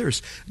to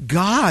others.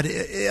 God,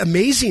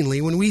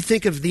 amazingly, when we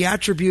think of the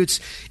attributes,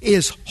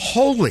 is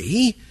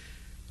holy.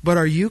 But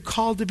are you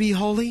called to be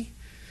holy?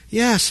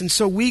 Yes, and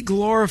so we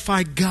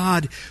glorify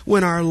God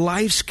when our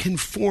lives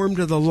conform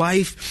to the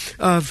life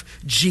of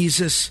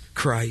Jesus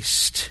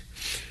Christ.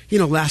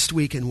 Last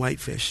week in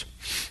Whitefish,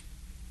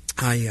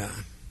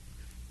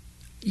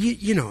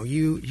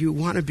 you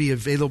want to be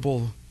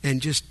available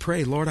and just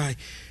pray, Lord,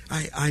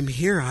 I'm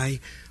here. I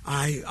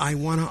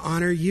want to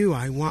honor you.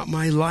 I want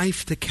my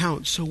life to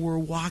count. So we're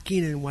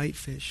walking in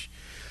Whitefish,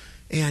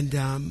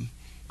 and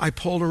I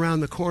pulled around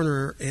the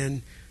corner,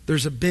 and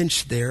there's a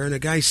bench there, and a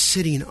guy's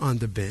sitting on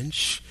the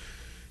bench,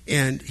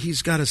 and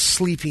he's got a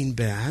sleeping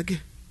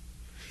bag,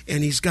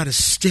 and he's got a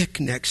stick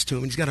next to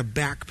him. He's got a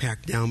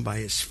backpack down by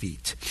his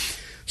feet.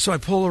 So I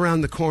pull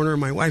around the corner.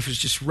 My wife was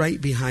just right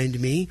behind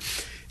me.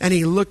 And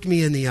he looked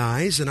me in the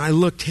eyes, and I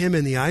looked him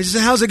in the eyes. He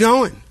said, how's it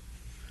going?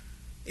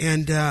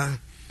 And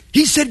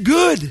he said,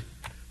 good.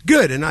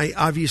 And I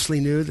obviously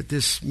knew that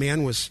this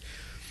man was,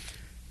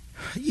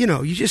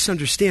 you just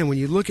understand when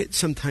you look at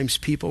sometimes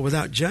people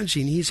without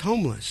judging, he's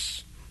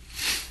homeless.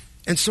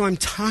 And so I'm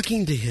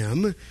talking to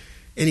him,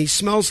 and he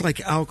smells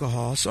like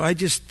alcohol. So I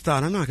just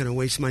thought, I'm not going to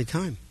waste my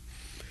time.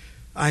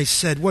 I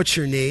said, what's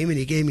your name? And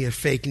he gave me a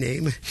fake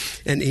name,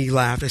 and he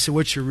laughed. I said,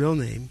 what's your real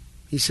name?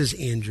 He says,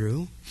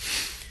 Andrew.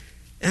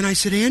 And I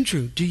said,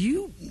 Andrew, do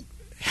you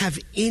have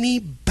any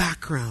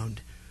background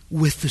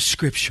with the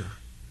Scripture?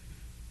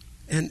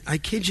 And I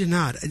kid you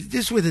not,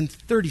 this within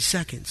 30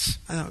 seconds.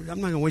 I'm not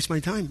going to waste my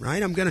time,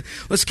 right?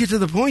 Let's get to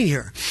the point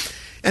here.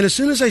 And as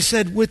soon as I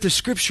said with the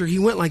Scripture, he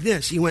went like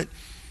this. He went,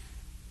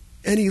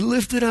 and he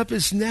lifted up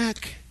his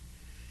neck,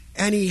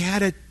 and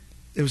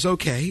it was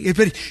okay,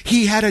 but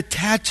he had a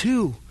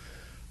tattoo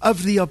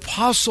of the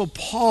Apostle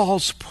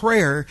Paul's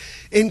prayer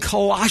in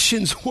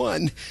Colossians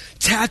 1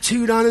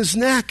 tattooed on his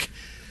neck.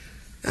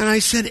 And I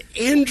said,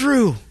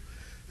 Andrew,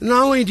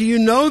 not only do you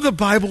know the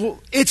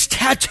Bible, it's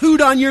tattooed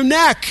on your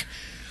neck.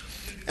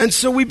 And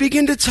so we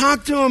begin to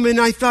talk to him,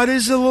 and I thought,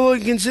 it's a little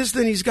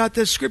inconsistent. He's got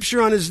the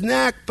Scripture on his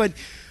neck, but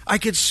I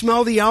could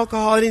smell the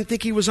alcohol. I didn't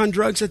think he was on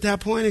drugs at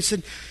that point. I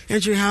said,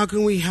 Andrew, how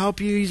can we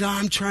help you? He's,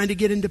 I'm trying to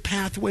get into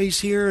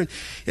Pathways here, and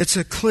it's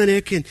a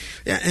clinic,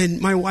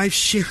 and my wife's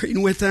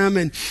sharing with them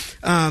and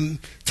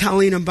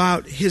telling him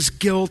about his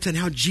guilt and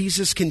how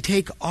Jesus can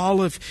take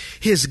all of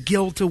his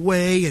guilt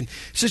away. And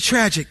it's a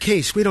tragic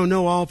case. We don't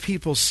know all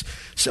people's,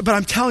 but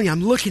I'm telling you,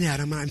 I'm looking at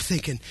him and I'm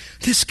thinking,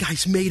 this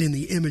guy's made in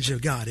the image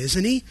of God,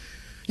 isn't he?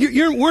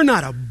 We're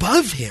not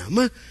above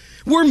him.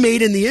 We're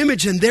made in the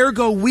image, and there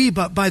go we,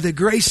 but by the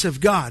grace of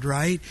God,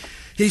 right?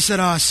 He said,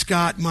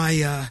 Scott,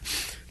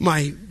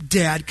 my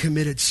dad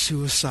committed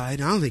suicide.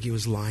 I don't think he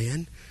was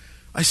lying.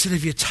 I said,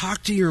 have you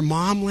talked to your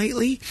mom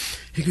lately?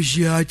 He goes,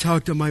 yeah, I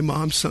talk to my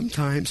mom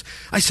sometimes.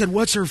 I said,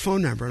 what's her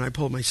phone number? And I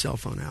pulled my cell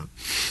phone out.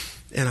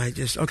 And I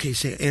just,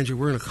 say, Andrew,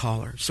 we're going to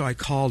call her. So I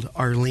called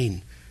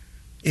Arlene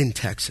in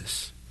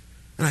Texas.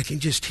 And I can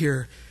just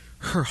hear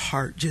her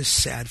heart just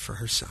sad for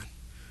her son.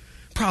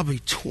 Probably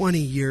 20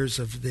 years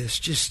of this,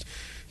 just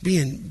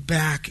being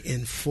back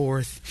and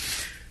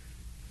forth.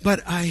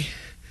 But I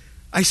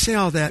say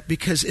all that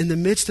because in the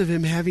midst of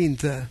him having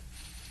the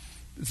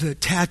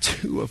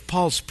tattoo of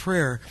Paul's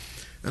prayer,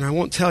 and I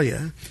won't tell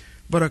you,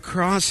 but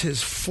across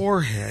his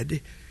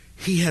forehead,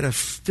 he had a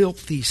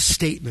filthy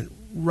statement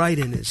right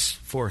in his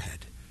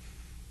forehead.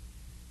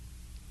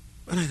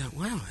 And I thought,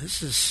 wow,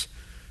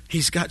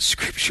 he's got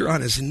Scripture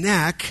on his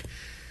neck,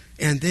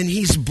 and then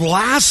he's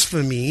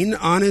blaspheming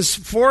on his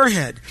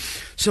forehead.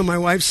 So my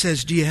wife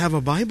says, do you have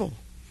a Bible?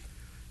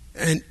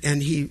 And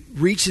he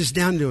reaches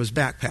down into his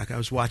backpack. I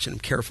was watching him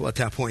careful at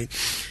that point.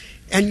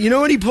 And you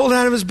know what he pulled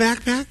out of his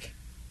backpack?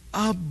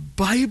 A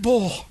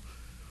Bible.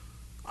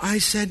 I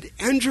said,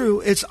 Andrew,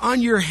 it's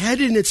on your head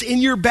and it's in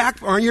your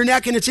back, or on your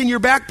neck and it's in your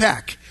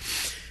backpack.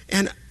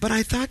 But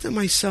I thought to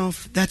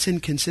myself, that's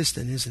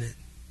inconsistent, isn't it?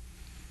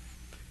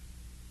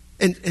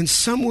 And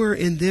somewhere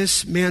in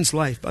this man's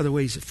life, by the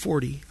way, he's at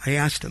 40. I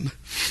asked him,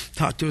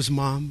 talked to his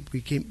mom.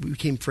 We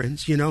became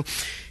friends.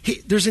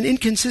 There's an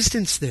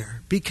inconsistency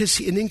there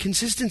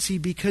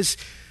because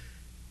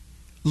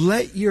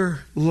let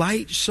your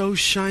light so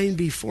shine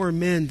before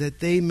men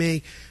that they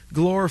may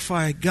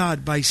glorify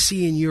God by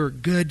seeing your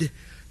good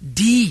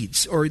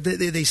deeds, or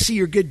they see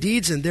your good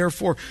deeds and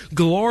therefore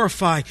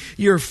glorify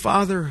your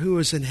Father who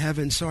is in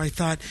heaven. So I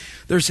thought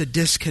there's a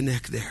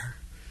disconnect there.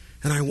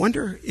 And I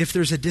wonder if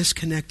there's a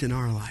disconnect in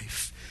our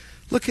life.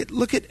 Look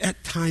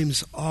at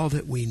times all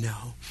that we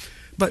know.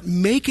 But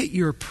make it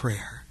your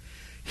prayer.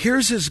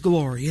 Here's his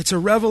glory. It's a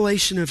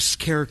revelation of his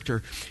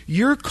character.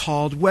 You're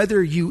called,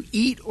 whether you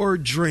eat or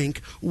drink,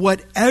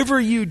 whatever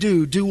you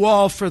do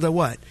all for the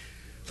what?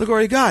 The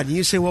glory of God. And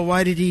you say, well,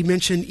 why did he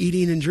mention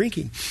eating and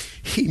drinking?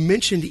 He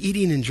mentioned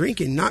eating and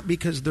drinking not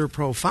because they're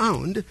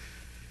profound.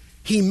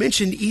 He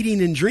mentioned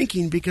eating and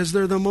drinking because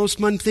they're the most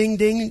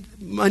mundane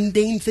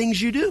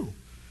things you do.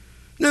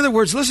 In other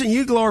words, listen,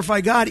 you glorify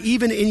God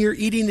even in your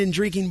eating and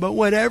drinking, but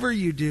whatever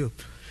you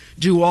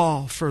do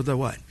all for the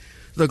what?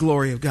 The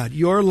glory of God.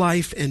 Your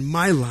life and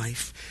my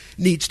life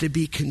needs to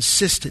be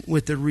consistent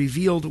with the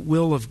revealed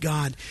will of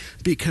God,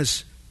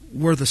 because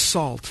we're the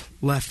salt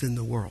left in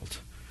the world.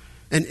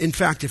 And in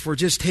fact, if we're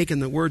just taking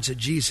the words of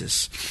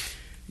Jesus,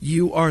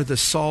 you are the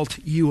salt,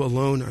 you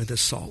alone are the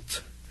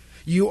salt.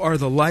 You are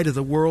the light of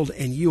the world,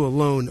 and you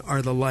alone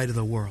are the light of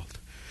the world.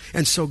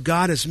 And so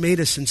God has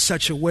made us in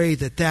such a way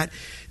that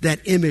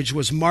image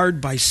was marred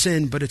by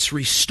sin, but it's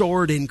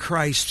restored in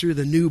Christ through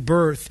the new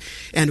birth.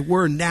 And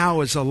we're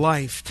now as a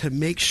life to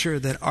make sure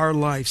that our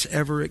lives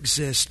ever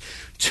exist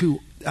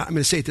to, I'm going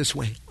to say it this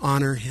way,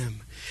 honor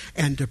him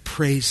and to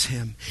praise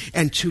him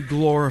and to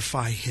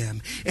glorify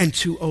him and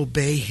to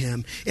obey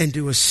him and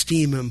to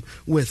esteem him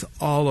with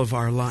all of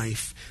our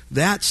life.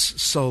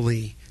 That's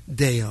soli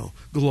Deo,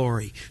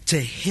 glory. To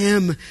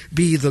him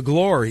be the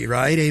glory,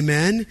 right?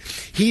 Amen?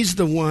 He's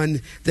the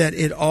one that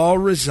it all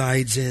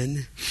resides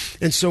in.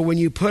 And so when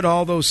you put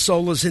all those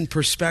solas in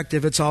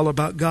perspective, it's all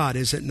about God,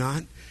 is it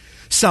not?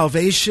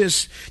 Salvation.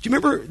 Do you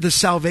remember the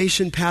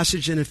salvation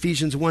passage in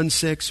Ephesians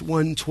 1:6,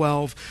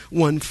 1:12,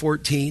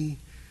 1:14?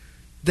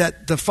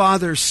 That the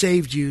Father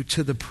saved you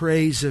to the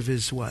praise of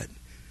his what?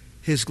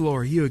 His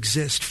glory. You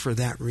exist for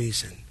that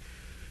reason.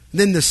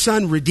 Then the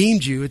Son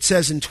redeemed you, it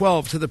says in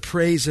 12, to the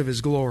praise of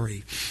his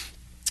glory.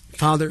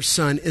 Father,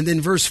 Son. And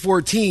then verse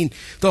 14,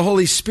 the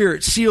Holy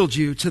Spirit sealed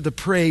you to the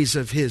praise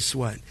of his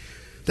what?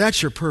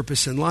 That's your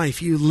purpose in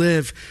life. You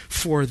live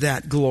for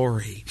that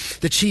glory.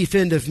 The chief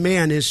end of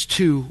man is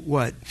to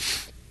what?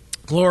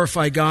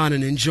 Glorify God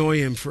and enjoy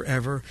him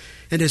forever.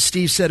 And as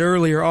Steve said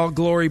earlier, all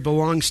glory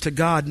belongs to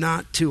God,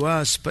 not to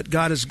us, but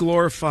God is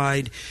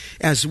glorified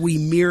as we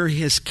mirror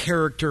his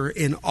character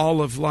in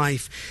all of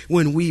life.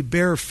 When we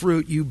bear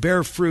fruit, you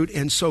bear fruit,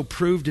 and so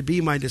prove to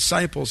be my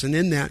disciples. And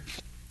in that,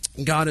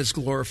 God is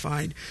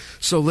glorified.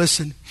 So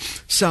listen,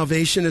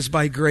 salvation is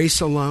by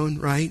grace alone,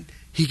 right?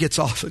 He gets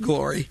all the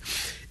glory.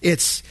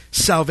 It's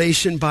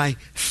salvation by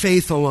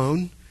faith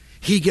alone.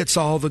 He gets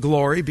all the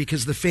glory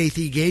because the faith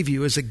he gave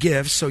you is a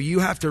gift. So you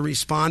have to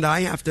respond.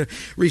 I have to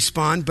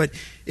respond. But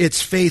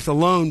it's faith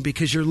alone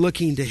because you're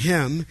looking to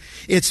him.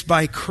 It's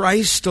by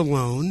Christ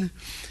alone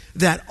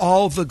that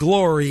all the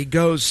glory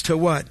goes to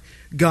what?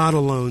 God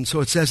alone.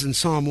 So it says in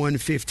Psalm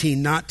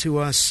 115, not to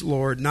us,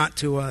 Lord, not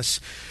to us,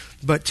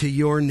 but to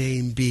your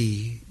name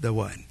be the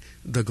what?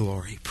 The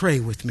glory. Pray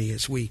with me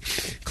as we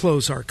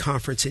close our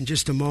conference in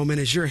just a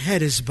moment. As your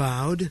head is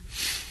bowed,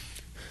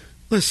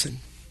 listen.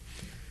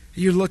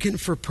 You're looking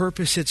for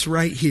purpose, it's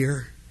right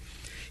here.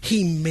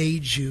 He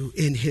made you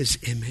in his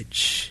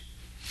image.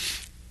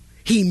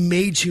 He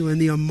made you in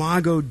the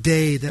Imago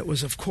Dei that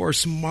was, of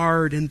course,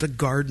 marred in the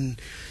garden.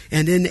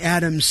 And in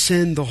Adam's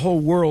sin, the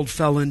whole world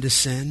fell into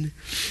sin.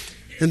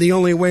 And the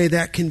only way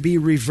that can be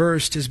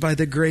reversed is by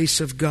the grace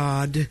of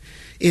God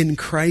in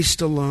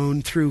Christ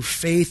alone, through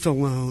faith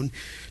alone,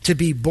 to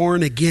be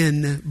born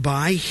again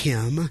by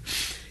him.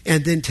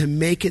 And then to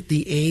make it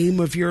the aim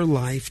of your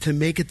life, to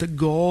make it the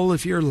goal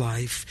of your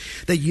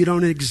life, that you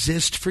don't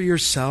exist for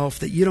yourself,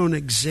 that you don't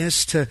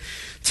exist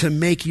to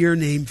make your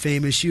name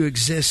famous. You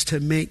exist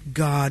to make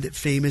God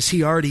famous.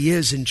 He already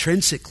is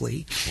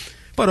intrinsically.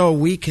 But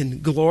we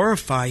can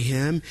glorify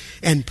him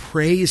and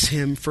praise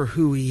him for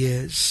who he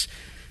is.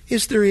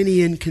 Is there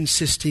any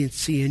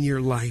inconsistency in your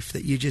life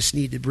that you just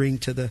need to bring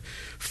to the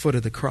foot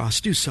of the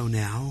cross? Do so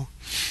now.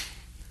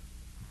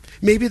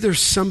 Maybe there's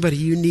somebody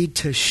you need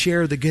to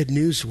share the good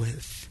news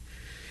with.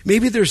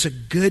 Maybe there's a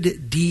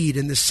good deed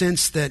in the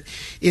sense that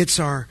it's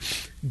our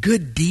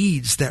good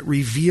deeds that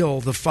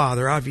reveal the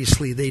Father.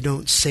 Obviously, they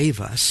don't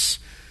save us.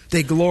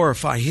 They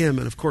glorify him.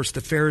 And of course,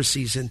 the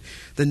Pharisees in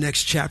the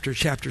next chapter,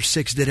 chapter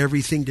 6, did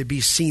everything to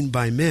be seen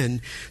by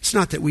men. It's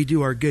not that we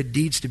do our good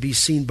deeds to be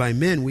seen by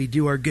men. We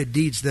do our good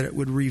deeds that it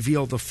would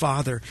reveal the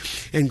Father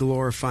and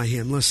glorify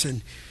him.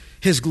 Listen,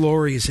 his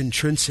glory is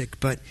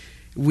intrinsic, but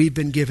we've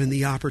been given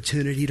the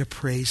opportunity to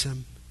praise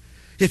him.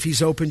 If he's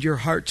opened your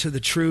heart to the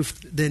truth,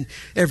 then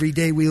every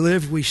day we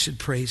live, we should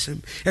praise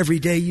him. Every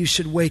day you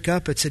should wake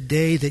up. It's a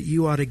day that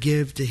you ought to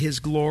give to his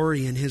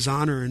glory and his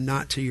honor and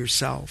not to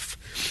yourself.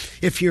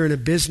 If you're in a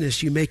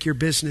business, you make your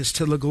business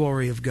to the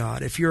glory of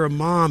God. If you're a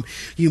mom,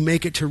 you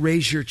make it to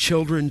raise your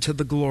children to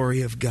the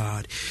glory of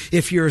God.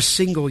 If you're a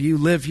single, you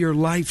live your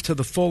life to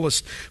the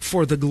fullest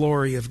for the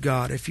glory of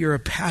God. If you're a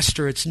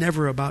pastor, it's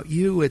never about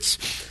you. It's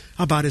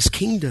about his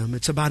kingdom.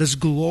 It's about his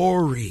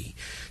glory.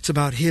 It's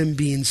about him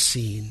being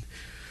seen.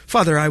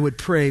 Father, I would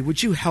pray,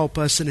 would you help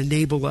us and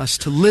enable us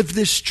to live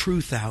this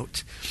truth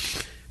out,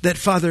 that,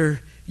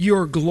 Father,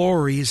 your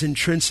glory is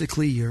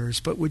intrinsically yours,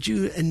 but would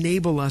you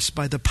enable us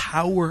by the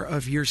power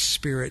of your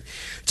Spirit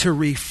to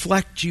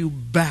reflect you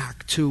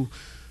back to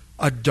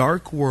a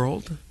dark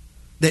world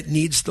that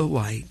needs the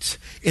light,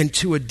 and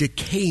to a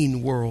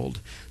decaying world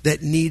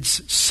that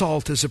needs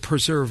salt as a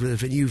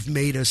preservative, and you've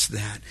made us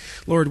that.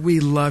 Lord, we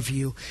love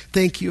you.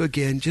 Thank you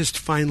again, just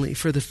finally,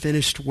 for the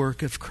finished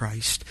work of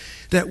Christ,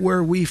 that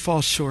where we fall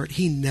short,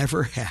 he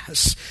never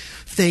has.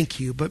 Thank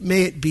you, but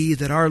may it be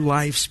that our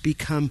lives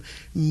become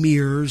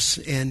mirrors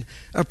and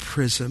a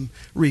prism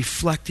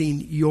reflecting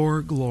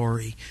your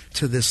glory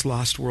to this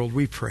lost world,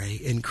 we pray,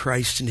 in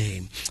Christ's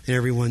name. And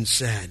everyone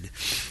said,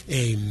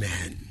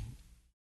 amen.